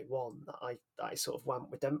match day 1 that I sort of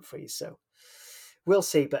went with Dumfries. So we'll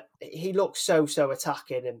see. But he looks so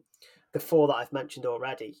attacking, and the 4 that I've mentioned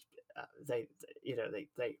already, the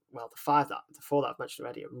 4 that I've mentioned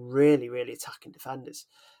already are really attacking defenders.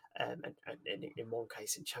 And in one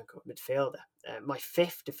case, Zinchenko at midfielder. My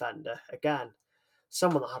 5th defender, again,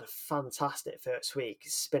 someone that had a fantastic first week,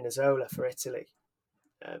 is Spinazzola for Italy.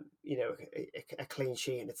 A clean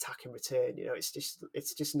sheet and attacking return.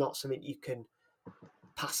 It's just not something you can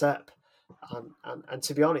pass up. And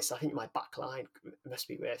to be honest, I think my back line must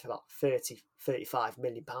be worth about 35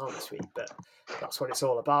 million pounds this week. But that's what it's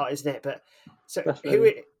all about, isn't it? But so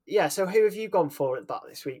Definitely. who have you gone for at the back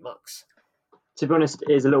this week, Max? To be honest, it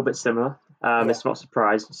is a little bit similar. Yeah. It's not a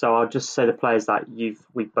surprise. So I'll just say the players that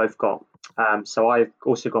we've both got. So I've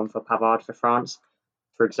also gone for Pavard for France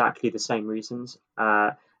for exactly the same reasons.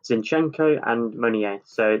 Zinchenko and Meunier.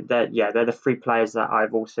 So they're the 3 players that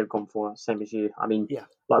I've also gone for, same as you. I mean,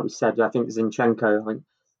 like we said, I think Zinchenko,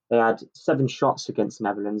 they had 7 shots against the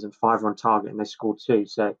Netherlands and 5 were on target, and they scored 2.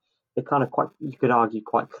 So they're kind of you could argue,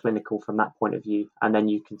 quite clinical from that point of view. And then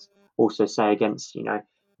you can also say against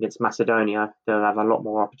Macedonia, they'll have a lot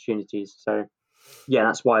more opportunities. So yeah,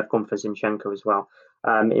 that's why I've gone for Zinchenko as well.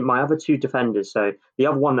 In my other 2 defenders, so the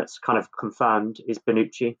other one that's kind of confirmed is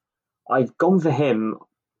Bonucci. I've gone for him,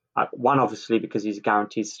 one obviously because he's a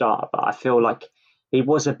guaranteed starter, but I feel like he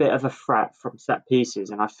was a bit of a threat from set pieces,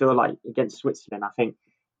 and I feel like against Switzerland,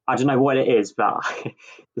 I don't know what it is, but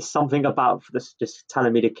there's something about this just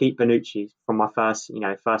telling me to keep Bonucci from my first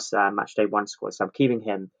match day 1 squad, so I'm keeping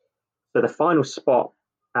him. So the final spot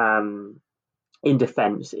in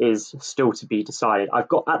defence is still to be decided. At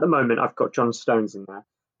the moment I've got John Stones in there,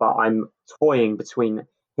 but I'm toying between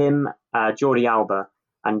him, Jordi Alba,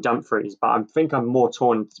 and Dumfries. But I think I'm more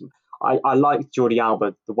torn. I like Jordi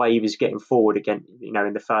Alba, the way he was getting forward again,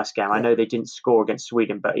 in the first game. I know they didn't score against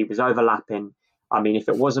Sweden, but he was overlapping. I mean, if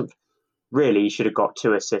it wasn't really, he should have got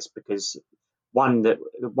 2 assists, because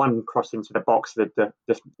one cross into the box, the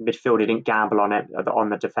midfielder didn't gamble on it, on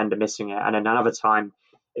the defender missing it, and then another time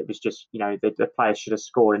it was just the player should have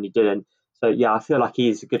scored and he didn't. So yeah, I feel like he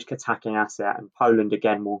is a good attacking asset, and Poland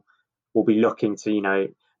again will be looking to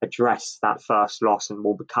address that first loss, and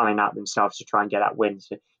will be coming out themselves to try and get that win.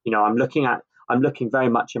 So I'm looking very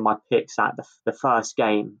much in my picks at the first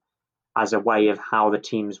game as a way of how the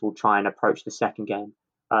teams will try and approach the second game.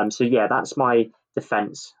 So yeah, that's my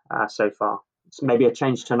defence so far. It's maybe a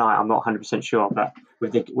change tonight. I'm not 100% sure, but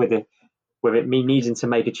with it me needing to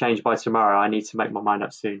make a change by tomorrow, I need to make my mind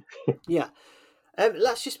up soon. Yeah.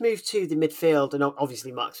 Let's just move to the midfield, and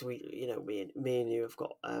obviously, Max, me and you have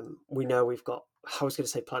got, we know we've got. I was going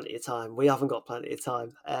to say plenty of time. We haven't got plenty of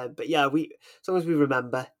time, but yeah, as long as we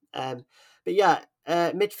remember. But yeah,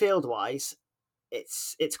 midfield wise,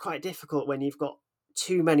 it's quite difficult when you've got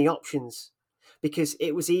too many options, because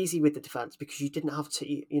it was easy with the defense because you didn't have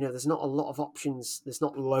to. There's not a lot of options. There's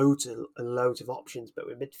not loads and loads of options, but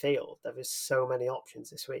with midfield, there was so many options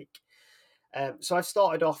this week. So I've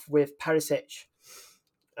started off with Perisic.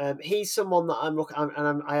 He's someone that I'm looking,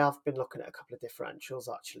 and I have been looking at a couple of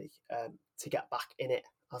differentials actually, to get back in it,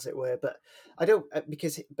 as it were. But I don't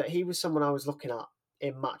but he was someone I was looking at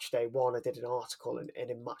in match day 1. I did an article, and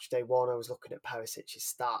in match day 1, I was looking at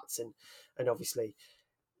Perisic's stats, and obviously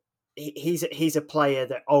he's a player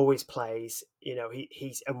that always plays.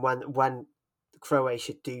 He's and when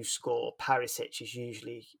Croatia do score, Perisic is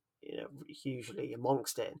usually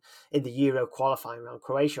amongst it. In the Euro qualifying round,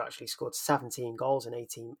 Croatia actually scored 17 goals in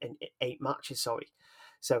 8 matches.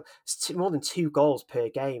 So it's more than 2 goals per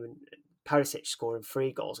game, and Perisic scoring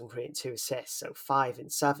 3 goals and creating 2 assists, so 5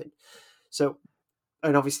 and 7. So,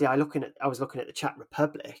 and obviously, I was looking at the Czech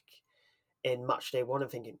Republic in match day 1 and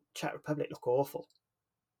thinking Czech Republic look awful.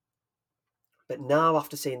 But now,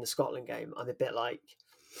 after seeing the Scotland game, I'm a bit like,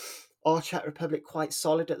 are Czech Republic quite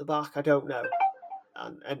solid at the back? I don't know.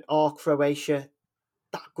 And are Croatia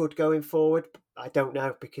that good going forward? I don't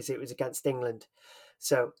know, because it was against England.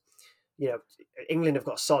 So, England have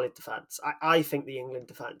got a solid defence. I think the England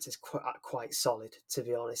defence is quite solid, to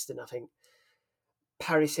be honest. And I think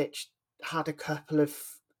Perisic had a couple of...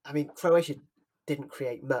 I mean, Croatia didn't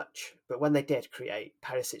create much, but when they did create,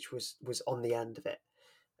 Perisic was on the end of it.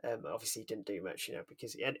 Obviously, he didn't do much,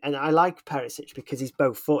 because and I like Perisic because he's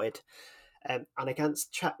bow-footed. And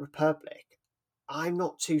against Czech Republic, I'm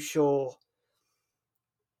not too sure.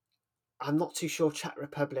 I'm not too sure Czech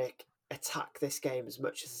Republic attack this game as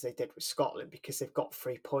much as they did with Scotland because they've got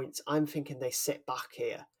 3 points. I'm thinking they sit back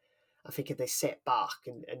here. I'm thinking they sit back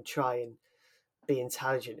and try and be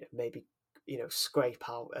intelligent and maybe scrape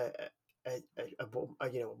out a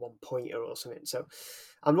 1 pointer or something. So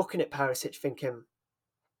I'm looking at Perisic thinking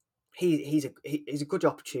he's a good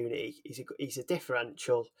opportunity. He's a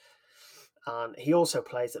differential, and he also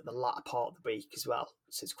plays at the latter part of the week as well.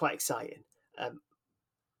 So it's quite exciting.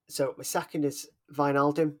 So my second is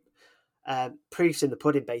Wijnaldum. Proof's in the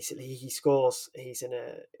pudding. Basically, he scores. He's in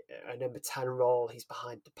a number 10 role. He's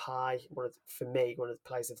behind Depay. For me, one of the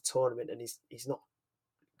players of the tournament, and he's not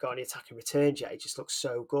got any attacking returns yet. He just looks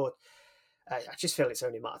so good. I just feel it's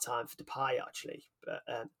only a matter of time for Depay actually. But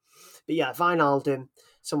yeah, Wijnaldum,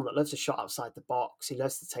 someone that loves a shot outside the box. He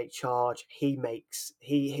loves to take charge. He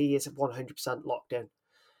is 100% locked in.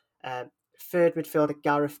 Third midfielder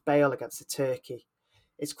Gareth Bale against the Turkey.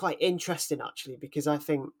 It's quite interesting actually because I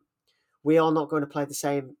think we are not going to play the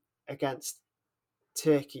same against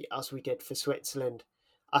Turkey as we did for Switzerland.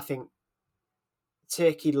 I think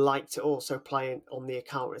Turkey like to also play on the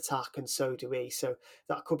counter attack, and so do we. So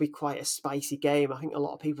that could be quite a spicy game. I think a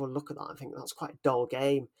lot of people look at that and think that's quite a dull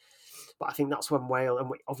game. But I think that's when Wales, and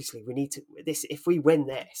obviously we need to this. If we win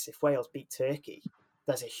this, if Wales beat Turkey,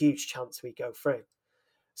 there's a huge chance we go through.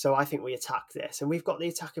 So I think we attack this, and we've got the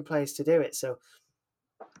attacking players to do it. So,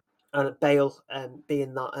 and Bale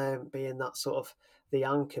being that sort of the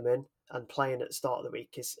anchorman and playing at the start of the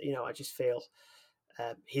week is, I just feel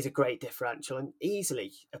he's a great differential and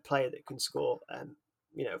easily a player that can score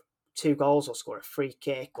 2 goals or score a free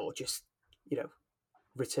kick or just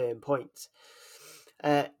return points.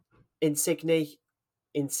 Insigne,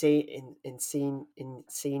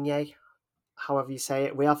 however you say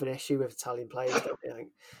it. We have an issue with Italian players, don't we? I think.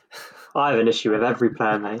 I have an issue with every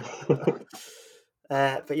player, mate.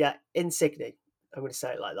 But yeah, Insigne. I'm going to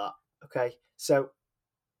say it like that. Okay, so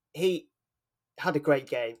he had a great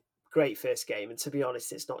game, great first game, and to be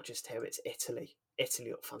honest, it's not just him; it's Italy. Italy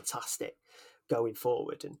look fantastic going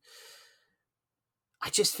forward, and I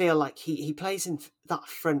just feel like he plays in that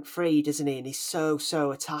front three, doesn't he? And he's so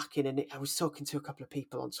attacking. And I was talking to a couple of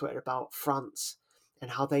people on Twitter about France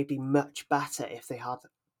and how they'd be much better if they had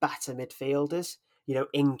better midfielders,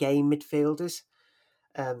 in-game midfielders.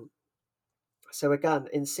 So again,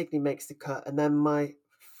 Insigne makes the cut, and then my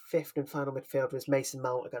fifth and final midfielder is Mason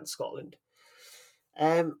Mount against Scotland.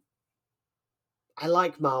 I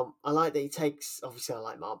like Mount. I like that he takes. Obviously, I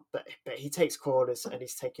like Mount, but he takes corners and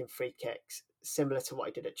he's taking free kicks, similar to what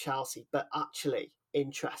he did at Chelsea. But actually,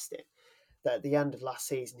 interesting that at the end of last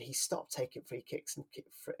season, he stopped taking free kicks and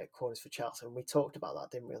corners for Chelsea, and we talked about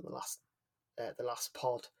that, didn't we, on the last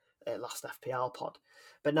FPL pod.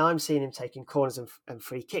 But now I'm seeing him taking corners and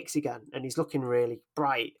free kicks again, and he's looking really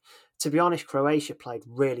bright. To be honest, Croatia played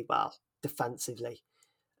really well defensively.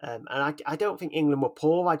 And I don't think England were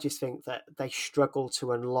poor. I just think that they struggled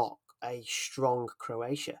to unlock a strong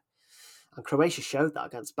Croatia. And Croatia showed that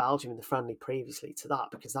against Belgium in the friendly previously to that,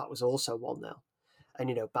 because that was also 1-0.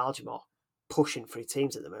 And, Belgium are pushing through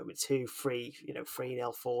teams at the moment, 2-3,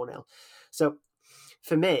 3-0, 4-0. So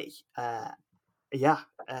for me,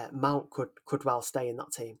 Mount could well stay in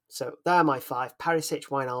that team. So they're my 5: Perisic,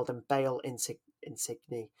 Wijnaldum, Bale,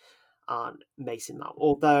 Insigne, and Mason Mount.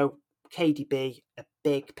 Although KDB, a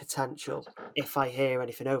big potential if I hear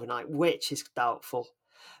anything overnight, which is doubtful.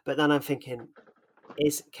 But then I'm thinking,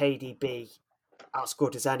 is KDB as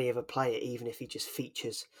good as any other player, even if he just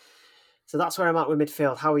features? So that's where I'm at with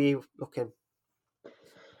midfield. How are you looking?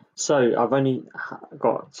 So I've only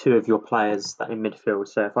got 2 of your players that in midfield.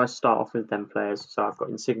 So if I start off with them players, so I've got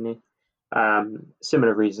Insigne.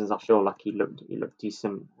 Similar reasons. I feel like he looked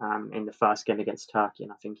decent in the first game against Turkey,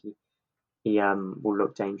 and I think he will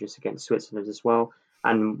look dangerous against Switzerland as well.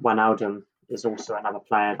 And Wijnaldum is also another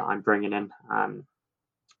player that I'm bringing in.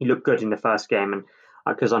 He looked good in the first game, and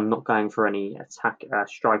because I'm not going for any attack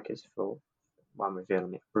strikers for. Well, I'm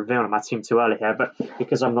revealing my team too early here, but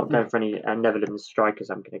because I'm not going for any Netherlands strikers,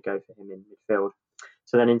 I'm going to go for him in midfield.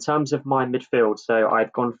 So then in terms of my midfield, so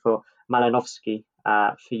I've gone for Malinovsky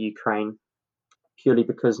for Ukraine, purely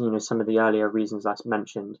because, some of the earlier reasons I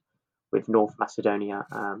mentioned with North Macedonia,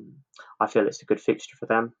 I feel it's a good fixture for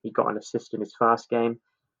them. He got an assist in his first game,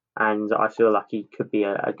 and I feel like he could be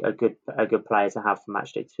a good player to have for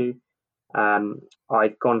Matchday 2.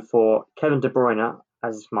 I've gone for Kevin De Bruyne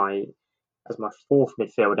as my 4th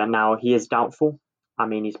midfielder. Now he is doubtful. I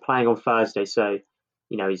mean, he's playing on Thursday, so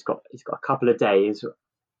he's got a couple of days.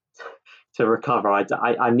 to recover.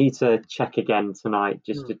 I need to check again tonight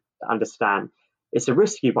just Mm. to understand. It's a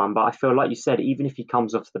risky one, but I feel like you said, even if he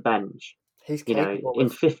comes off the bench, He's you know, capable in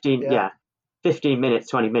of, 15, yeah, yeah, 15 minutes,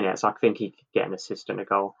 20 minutes, I think he could get an assist and a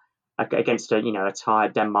goal against a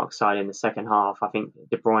tired Denmark side in the second half. I think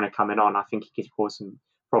De Bruyne coming on, I think he could cause some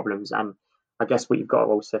problems. And I guess what you've got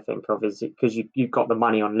to also think of is, because you've got the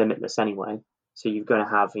money on Limitless anyway, so you're going to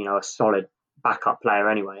have a solid backup player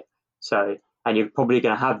anyway. So, and you're probably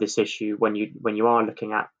going to have this issue when you are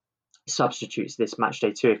looking at substitutes this match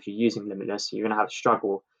day too. If you're using Limitless, you're going to have a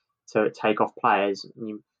struggle to take off players.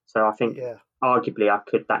 So I think yeah. arguably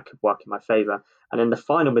that could work in my favour. And then the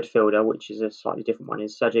final midfielder, which is a slightly different one,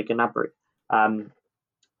 is Sergej Gnabry.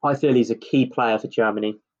 I feel he's a key player for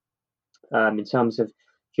Germany. In terms of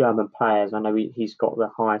German players, I know he's got the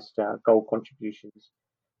highest goal contributions.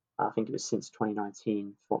 I think it was since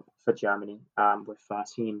 2019 for Germany, with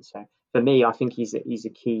 13. So for me, I think he's a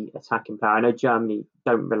key attacking player. I know Germany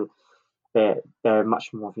don't really, they're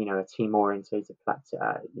much more of a team orientated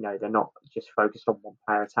player. They're not just focused on one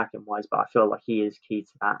player attacking wise, but I feel like he is key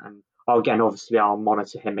to that. And obviously I'll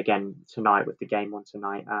monitor him again tonight with the game on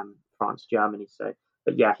tonight, France Germany. So,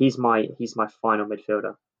 but yeah, he's my final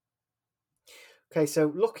midfielder. Okay,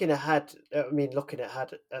 so looking ahead at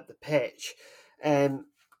the pitch,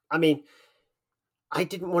 I mean, I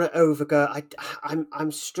didn't want to overgo.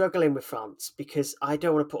 I'm struggling with France because I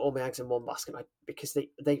don't want to put all my eggs in one basket. Because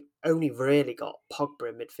they only really got Pogba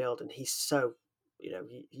in midfield, and he's so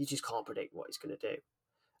you just can't predict what he's going to do.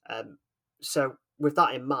 So with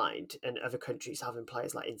that in mind, and other countries having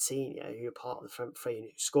players like Insigne who are part of the front three and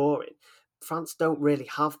who's scoring, France don't really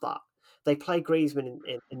have that. They play Griezmann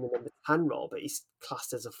in the number 10 role, but he's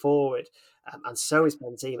classed as a forward, and so is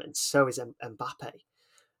Benzema, and so is Mbappe.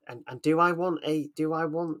 And do I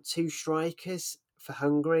want two strikers for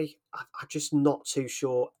Hungary? I'm just not too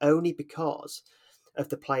sure, only because of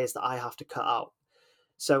the players that I have to cut out.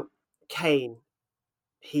 So Kane,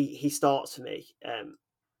 he starts for me,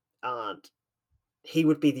 and he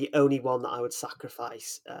would be the only one that I would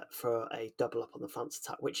sacrifice for a double up on the France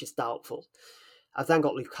attack, which is doubtful. I've then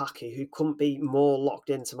got Lukaku, who couldn't be more locked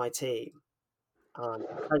into my team, and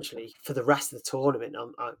potentially for the rest of the tournament.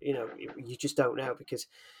 You just don't know, because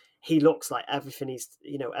he looks like everything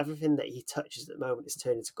that he touches at the moment is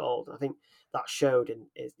turning to gold. And I think that showed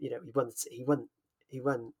he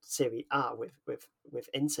won Serie A with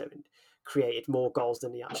Inter and created more goals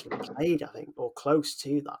than he actually played, I think, or close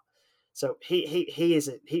to that. So he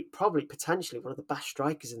is he probably potentially one of the best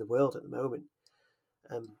strikers in the world at the moment.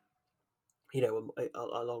 Um,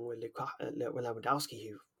 along with Lewandowski,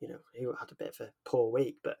 who had a bit of a poor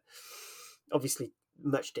week, but obviously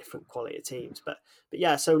much different quality of teams. But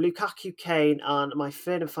yeah, so Lukaku, Kane, and my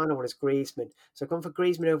third and final one is Griezmann. So I've gone for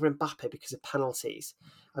Griezmann over Mbappe because of penalties.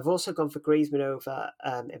 I've also gone for Griezmann over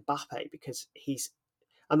Mbappe because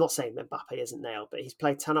I'm not saying Mbappe isn't nailed, but he's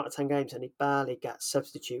played 10 out of 10 games and he barely gets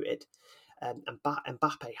substituted. And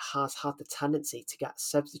Mbappe has had the tendency to get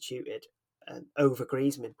substituted over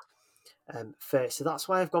Griezmann first. So that's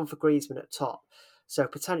why I've gone for Griezmann at top. So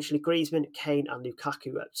potentially Griezmann, Kane, and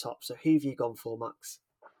Lukaku at top. So who have you gone for, Max?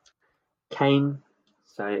 Kane.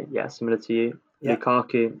 So yeah, similar to you, Yeah.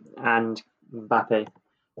 Lukaku and Mbappe.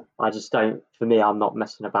 I just don't. For me, I'm not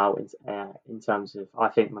messing about in terms of. I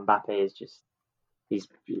think Mbappe is just.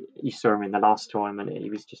 You saw him in the last tournament. He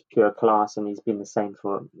was just pure class, and he's been the same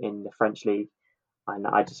in the French league. And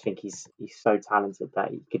I just think he's so talented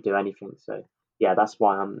that he could do anything. So yeah, that's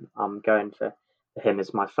why I'm going for him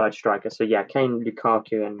as my third striker. So yeah, Kane,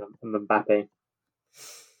 Lukaku, and Mbappe.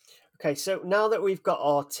 Okay, so now that we've got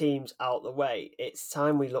our teams out the way, it's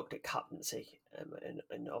time we looked at captaincy.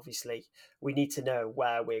 And obviously, we need to know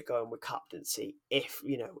where we're going with captaincy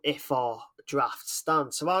if our draft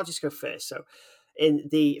stands. So I'll just go first. So in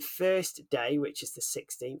the first day, which is the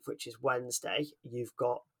 16th, which is Wednesday, you've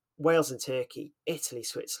got Wales and Turkey, Italy,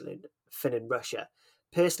 Switzerland, Finland, Russia.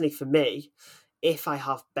 Personally, for me, if I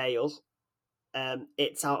have Bale,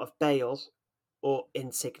 it's out of Bale or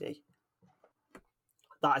Insigne.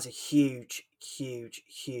 That is a huge, huge,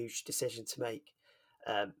 huge decision to make.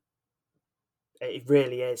 Um, it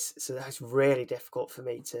really is. So that's really difficult for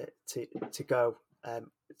me to go.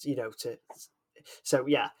 To so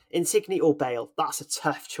yeah, Insigne or Bale. That's a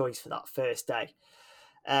tough choice for that first day.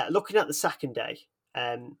 Looking at the second day,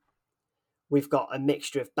 we've got a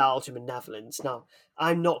mixture of Belgium and Netherlands. Now,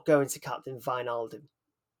 I'm not going to captain Wijnaldum.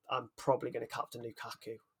 I'm probably going to captain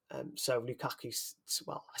Lukaku. So Lukaku,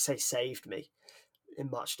 well, I say saved me in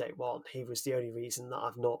Matchday 1. He was the only reason that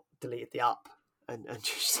I've not deleted the app and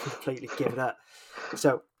just completely given up.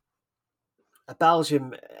 So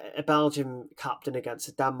a Belgium captain against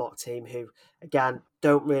a Denmark team who, again,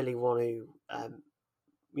 don't really want to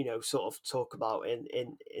sort of talk about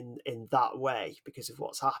in that way because of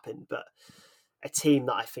what's happened, but a team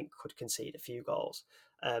that I think could concede a few goals.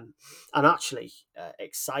 And actually,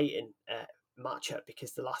 exciting matchup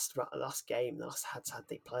because the last game, the last head-to-head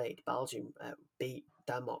they played, Belgium beat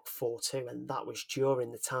Denmark 4-2, and that was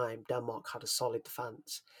during the time Denmark had a solid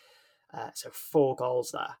defence. So 4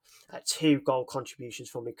 goals there, 2 goal contributions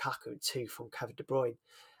from Lukaku and 2 from Kevin De Bruyne.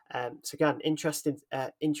 So again, interesting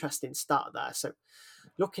stat there. So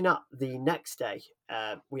looking at the next day,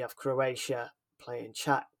 we have Croatia playing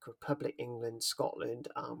Czech Republic, England, Scotland,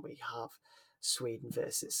 and we have Sweden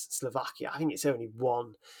versus Slovakia. I think it's only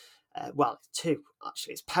one. Two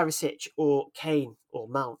actually. It's Perisic or Kane or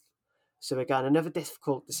Mount. So again, another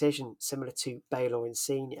difficult decision, similar to Bale or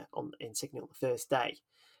Insigne on the first day.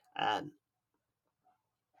 Again,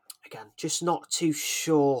 just not too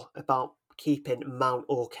sure about keeping Mount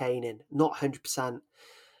or Kane in. Not 100%.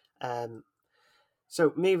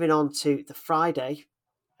 So moving on to the Friday,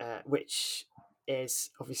 which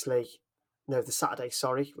is obviously the Saturday,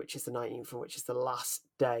 sorry, which is the 19th, which is the last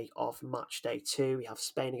day of match day 2. We have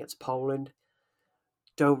Spain against Poland.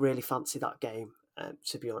 Don't really fancy that game,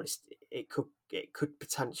 to be honest. It could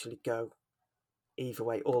potentially go either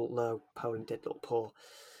way, although Poland did look poor.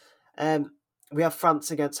 We have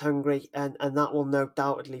France against Hungary, and that will no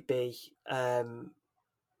doubtedly be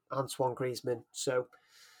Antoine Griezmann. So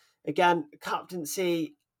again,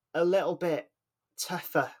 captaincy a little bit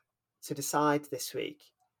tougher to decide this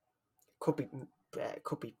week. Could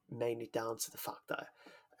be mainly down to the fact that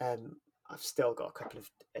I've still got a couple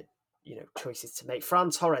of choices to make.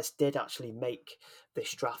 Fran Torres did actually make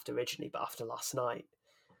this draft originally, but after last night,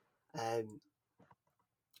 I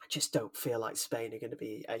just don't feel like Spain are going to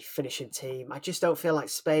be a finishing team. I just don't feel like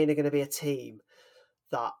Spain are going to be a team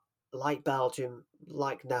that, like Belgium,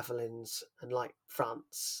 like Netherlands, and like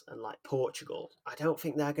France, and like Portugal, I don't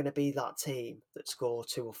think they're going to be that team that score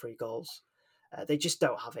 2 or 3 goals. They just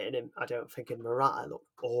don't have it in him. I don't think. And Morata looked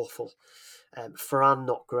awful. Ferran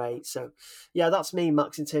not great. So, yeah, that's me,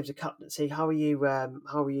 Max, in terms of captaincy. How are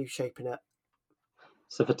you shaping it?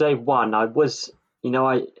 So for day one, I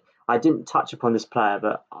didn't touch upon this player,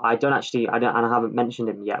 but I haven't mentioned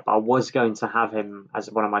him yet. But I was going to have him as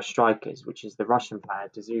one of my strikers, which is the Russian player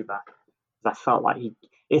Dazuba. I felt like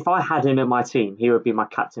if I had him in my team, he would be my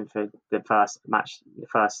captain for the first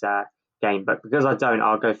game. But because I don't,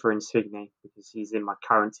 I'll go for Insigne because he's in my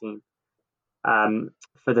current team.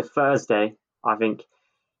 For the Thursday, I think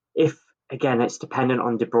it's dependent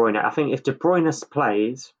on De Bruyne. I think if De Bruyne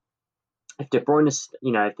plays, if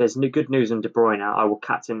there's good news on De Bruyne, I will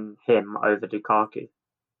captain him over Lukaku.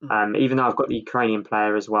 Even though I've got the Ukrainian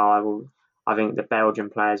player as well, I think the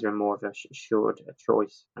Belgian players are more of a assured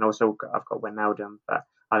choice, and also I've got Wijnaldum. But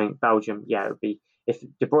I think Belgium, it would be if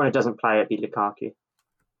De Bruyne doesn't play, it'd be Lukaku.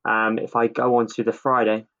 If I go on to the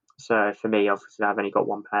Friday, so for me, obviously I've only got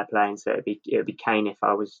one player playing, so it would be Kane if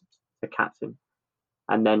I was the captain.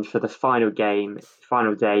 And then for the final day,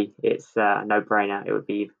 it's a no-brainer. It would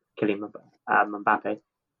be Kylian Mbappe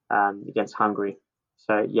against Hungary.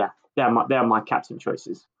 So yeah, they are my captain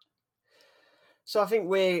choices. So I think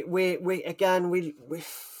we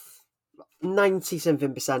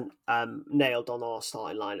 90-something% nailed on our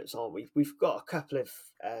starting lineups, aren't we? We've got a couple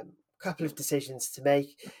of decisions to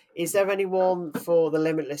make. Is there anyone for the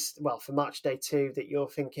limitless? Well, for match day 2 that you're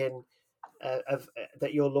thinking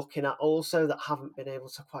that you're looking at also that haven't been able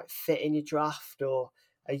to quite fit in your draft, or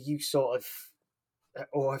are you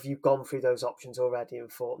or have you gone through those options already and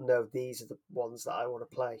thought, no, these are the ones that I want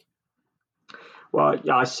to play? Well,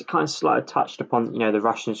 yeah, I kind of slightly touched upon, the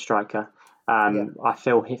Russian striker. I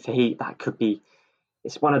feel that could be.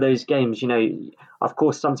 It's one of those games, Of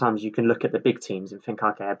course, sometimes you can look at the big teams and think,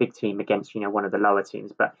 okay, a big team against, one of the lower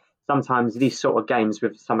teams. But sometimes these sort of games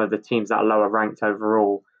with some of the teams that are lower ranked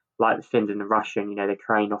overall, like the Finland and Russian, the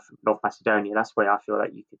Ukraine of North Macedonia, that's where I feel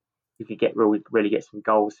like you could get really get some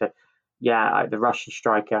goals. So, yeah, the Russian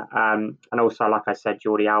striker, and also, like I said,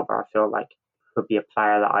 Jordi Alba, I feel like could be a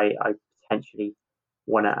player that I potentially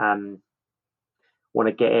want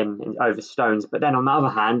to get in over Stones. But then on the other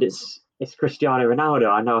hand, it's Cristiano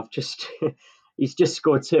Ronaldo. I know he's just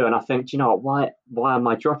scored 2, and I think, do you know what? Why am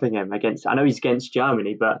I dropping him against? I know he's against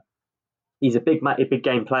Germany, but he's a big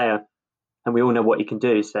game player, and we all know what he can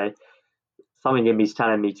do. So something in me is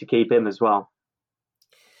telling me to keep him as well.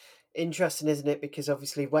 Interesting, isn't it? Because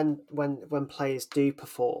obviously, when players do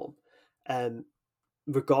perform,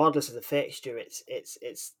 regardless of the fixture,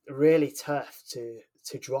 it's really tough to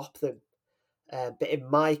drop them. But in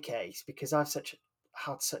my case, because I have such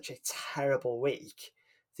had such a terrible week,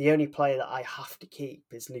 the only player that I have to keep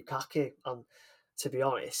is Lukaku. And to be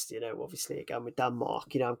honest, obviously again with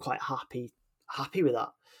Denmark, I'm quite happy with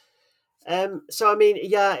that. So I mean,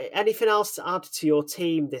 yeah. Anything else to add to your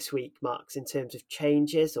team this week, Max, in terms of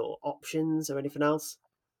changes or options or anything else?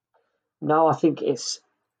 No, I think it's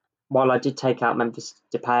while I did take out Memphis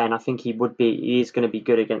Depay, and I think he is going to be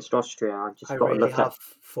good against Austria. I've I just got to really look at. have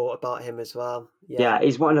thought about him as well. Yeah, Yeah,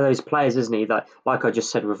 he's one of those players, isn't he? That, like I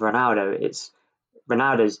just said with Ronaldo, it's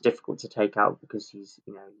Ronaldo's difficult to take out because he's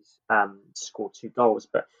scored 2 goals.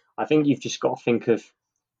 But I think you've just got to think of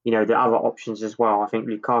the other options as well. I think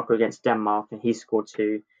Lukaku against Denmark and he scored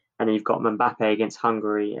 2, and then you've got Mbappe against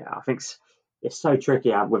Hungary. I think it's so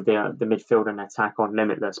tricky out with the midfield and attack on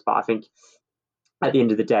limitless. But I think at the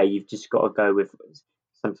end of the day, you've just got to go with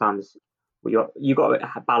sometimes you got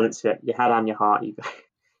to balance it, your head and your heart. You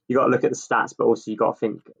got to look at the stats, but also you got to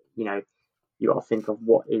think, you got to think of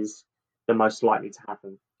what is the most likely to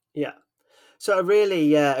happen. yeah. So a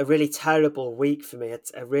really terrible week for me.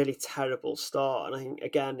 It's a really terrible start, and I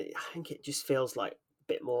think it just feels like a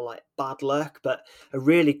bit more like bad luck, but a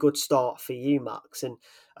really good start for you, Max. And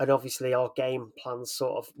obviously our game plans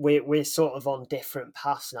sort of we're sort of on different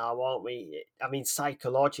paths now, aren't we? I mean,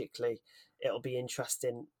 psychologically, it'll be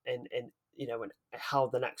interesting in how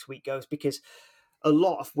the next week goes, because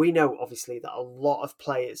we know obviously that a lot of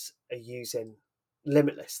players are using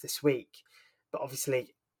limitless this week, but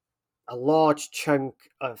obviously a large chunk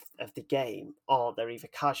of the game are they're either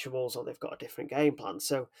casuals or they've got a different game plan.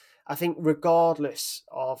 So I think regardless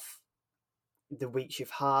of the weeks you've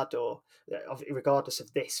had or regardless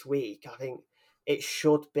of this week, I think it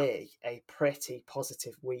should be a pretty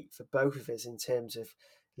positive week for both of us in terms of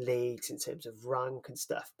leagues, in terms of rank and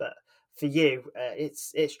stuff. But for you,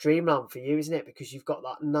 it's dreamland for you, isn't it? Because you've got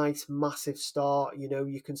that nice massive start.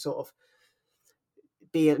 You can sort of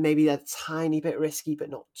be maybe a tiny bit risky, but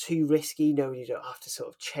not too risky. No, you don't have to sort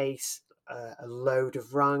of chase a load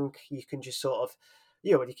of rank. You can just sort of,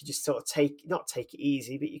 you can just sort of not take it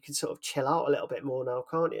easy, but you can sort of chill out a little bit more now,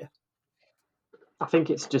 can't you? I think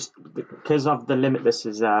it's just because of the limitless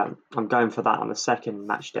is I'm going for that on the second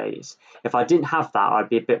match days. If I didn't have that, I'd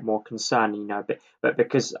be a bit more concerned, but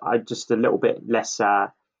because I'm just a little bit less, I'm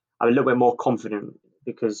a little bit more confident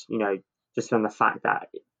because just on the fact that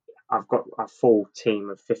I've got a full team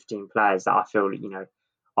of 15 players that I feel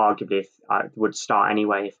arguably if I would start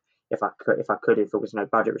anyway if there was no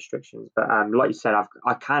budget restrictions. But like you said,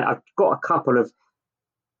 I've got a couple of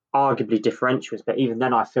arguably differentials, but even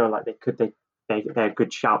then I feel like they're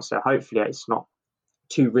good shouts. So hopefully it's not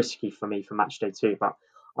too risky for me for match day 2. But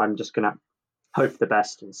I'm just gonna hope for the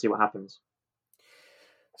best and see what happens.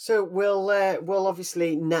 So we'll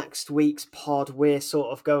obviously next week's pod we're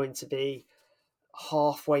sort of going to be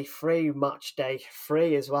halfway through match day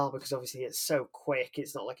 3 as well, because obviously it's so quick.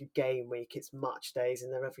 It's not like a game week, it's match days,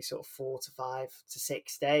 and they're every sort of 4 to 5 to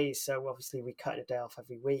 6 days. So obviously we cut a day off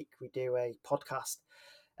every week, we do a podcast.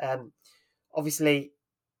 Obviously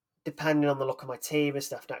depending on the look of my team and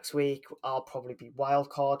stuff next week, I'll probably be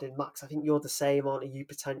wildcarding. Max, I think you're the same, aren't you?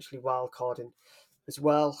 Potentially wildcarding as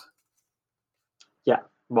well. Yeah,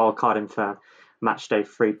 wild carding for match day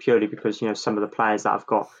 3 purely because some of the players that I've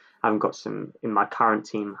got. I haven't got some in my current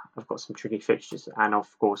team. I've got some tricky fixtures, and of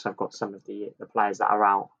course, I've got some of the players that are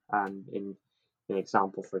out. In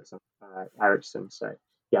example, for example, Ericsson. So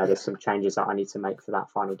yeah, Yeah. there's some changes that I need to make for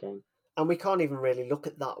that final game. And we can't even really look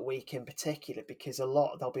at that week in particular because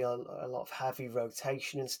there'll be a lot of heavy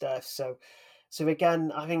rotation and stuff. So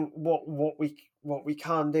again, I think what we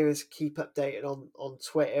can do is keep updated on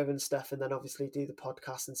Twitter and stuff, and then obviously do the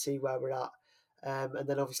podcast and see where we're at. And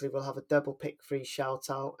then obviously we'll have a double pick free shout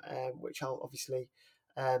out, which I'll obviously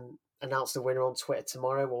announce the winner on Twitter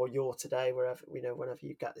tomorrow or today, whenever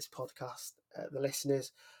you get this podcast, the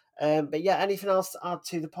listeners. But yeah, anything else to add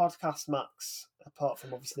to the podcast, Max? Apart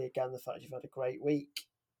from obviously again the fact you've had a great week.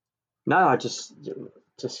 No, I just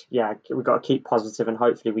yeah, we've got to keep positive and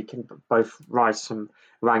hopefully we can both rise some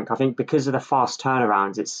rank. I think because of the fast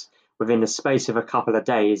turnarounds, it's within the space of a couple of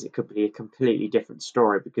days, it could be a completely different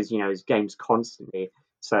story because it's games constantly.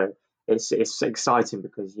 So it's exciting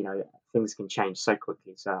because things can change so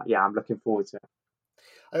quickly. So yeah, I'm looking forward to it.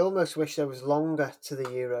 I almost wish there was longer to the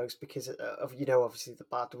Euros because of obviously the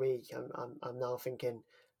bad week. I'm now thinking,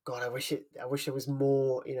 God, I wish there was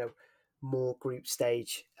more more group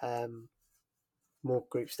stage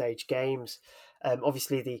games.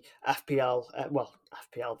 Obviously the FPL,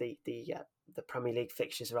 FPL the Premier League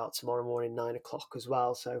fixtures are out tomorrow morning 9 o'clock as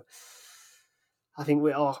well. So I think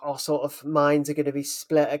our sort of minds are going to be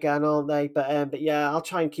split again, aren't they? But yeah, I'll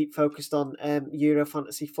try and keep focused on Euro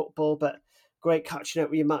fantasy football. But great catching up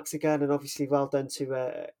with you, Max, again, and obviously well done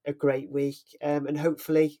to a great week. And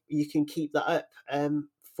hopefully you can keep that up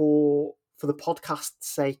for the podcast's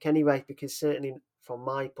sake anyway, because certainly from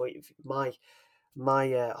my point of view, my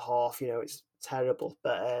half, it's terrible.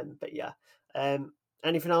 But yeah.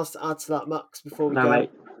 Anything else to add to that, Max, before we No, go?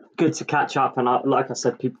 mate. Good to catch up, and like I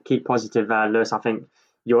said, keep positive, Lewis. I think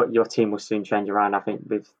your team will soon change around. I think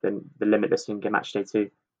with the limitless team get match day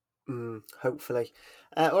too. Hopefully.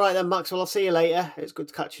 All right then, Max. Well, I'll see you later. It's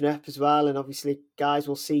good catching up as well. And obviously, guys,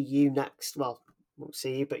 we'll see you next. Well, won't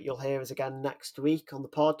see you, but you'll hear us again next week on the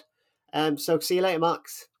pod. So see you later,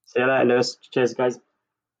 Max. See you later, Lewis. Cheers, guys.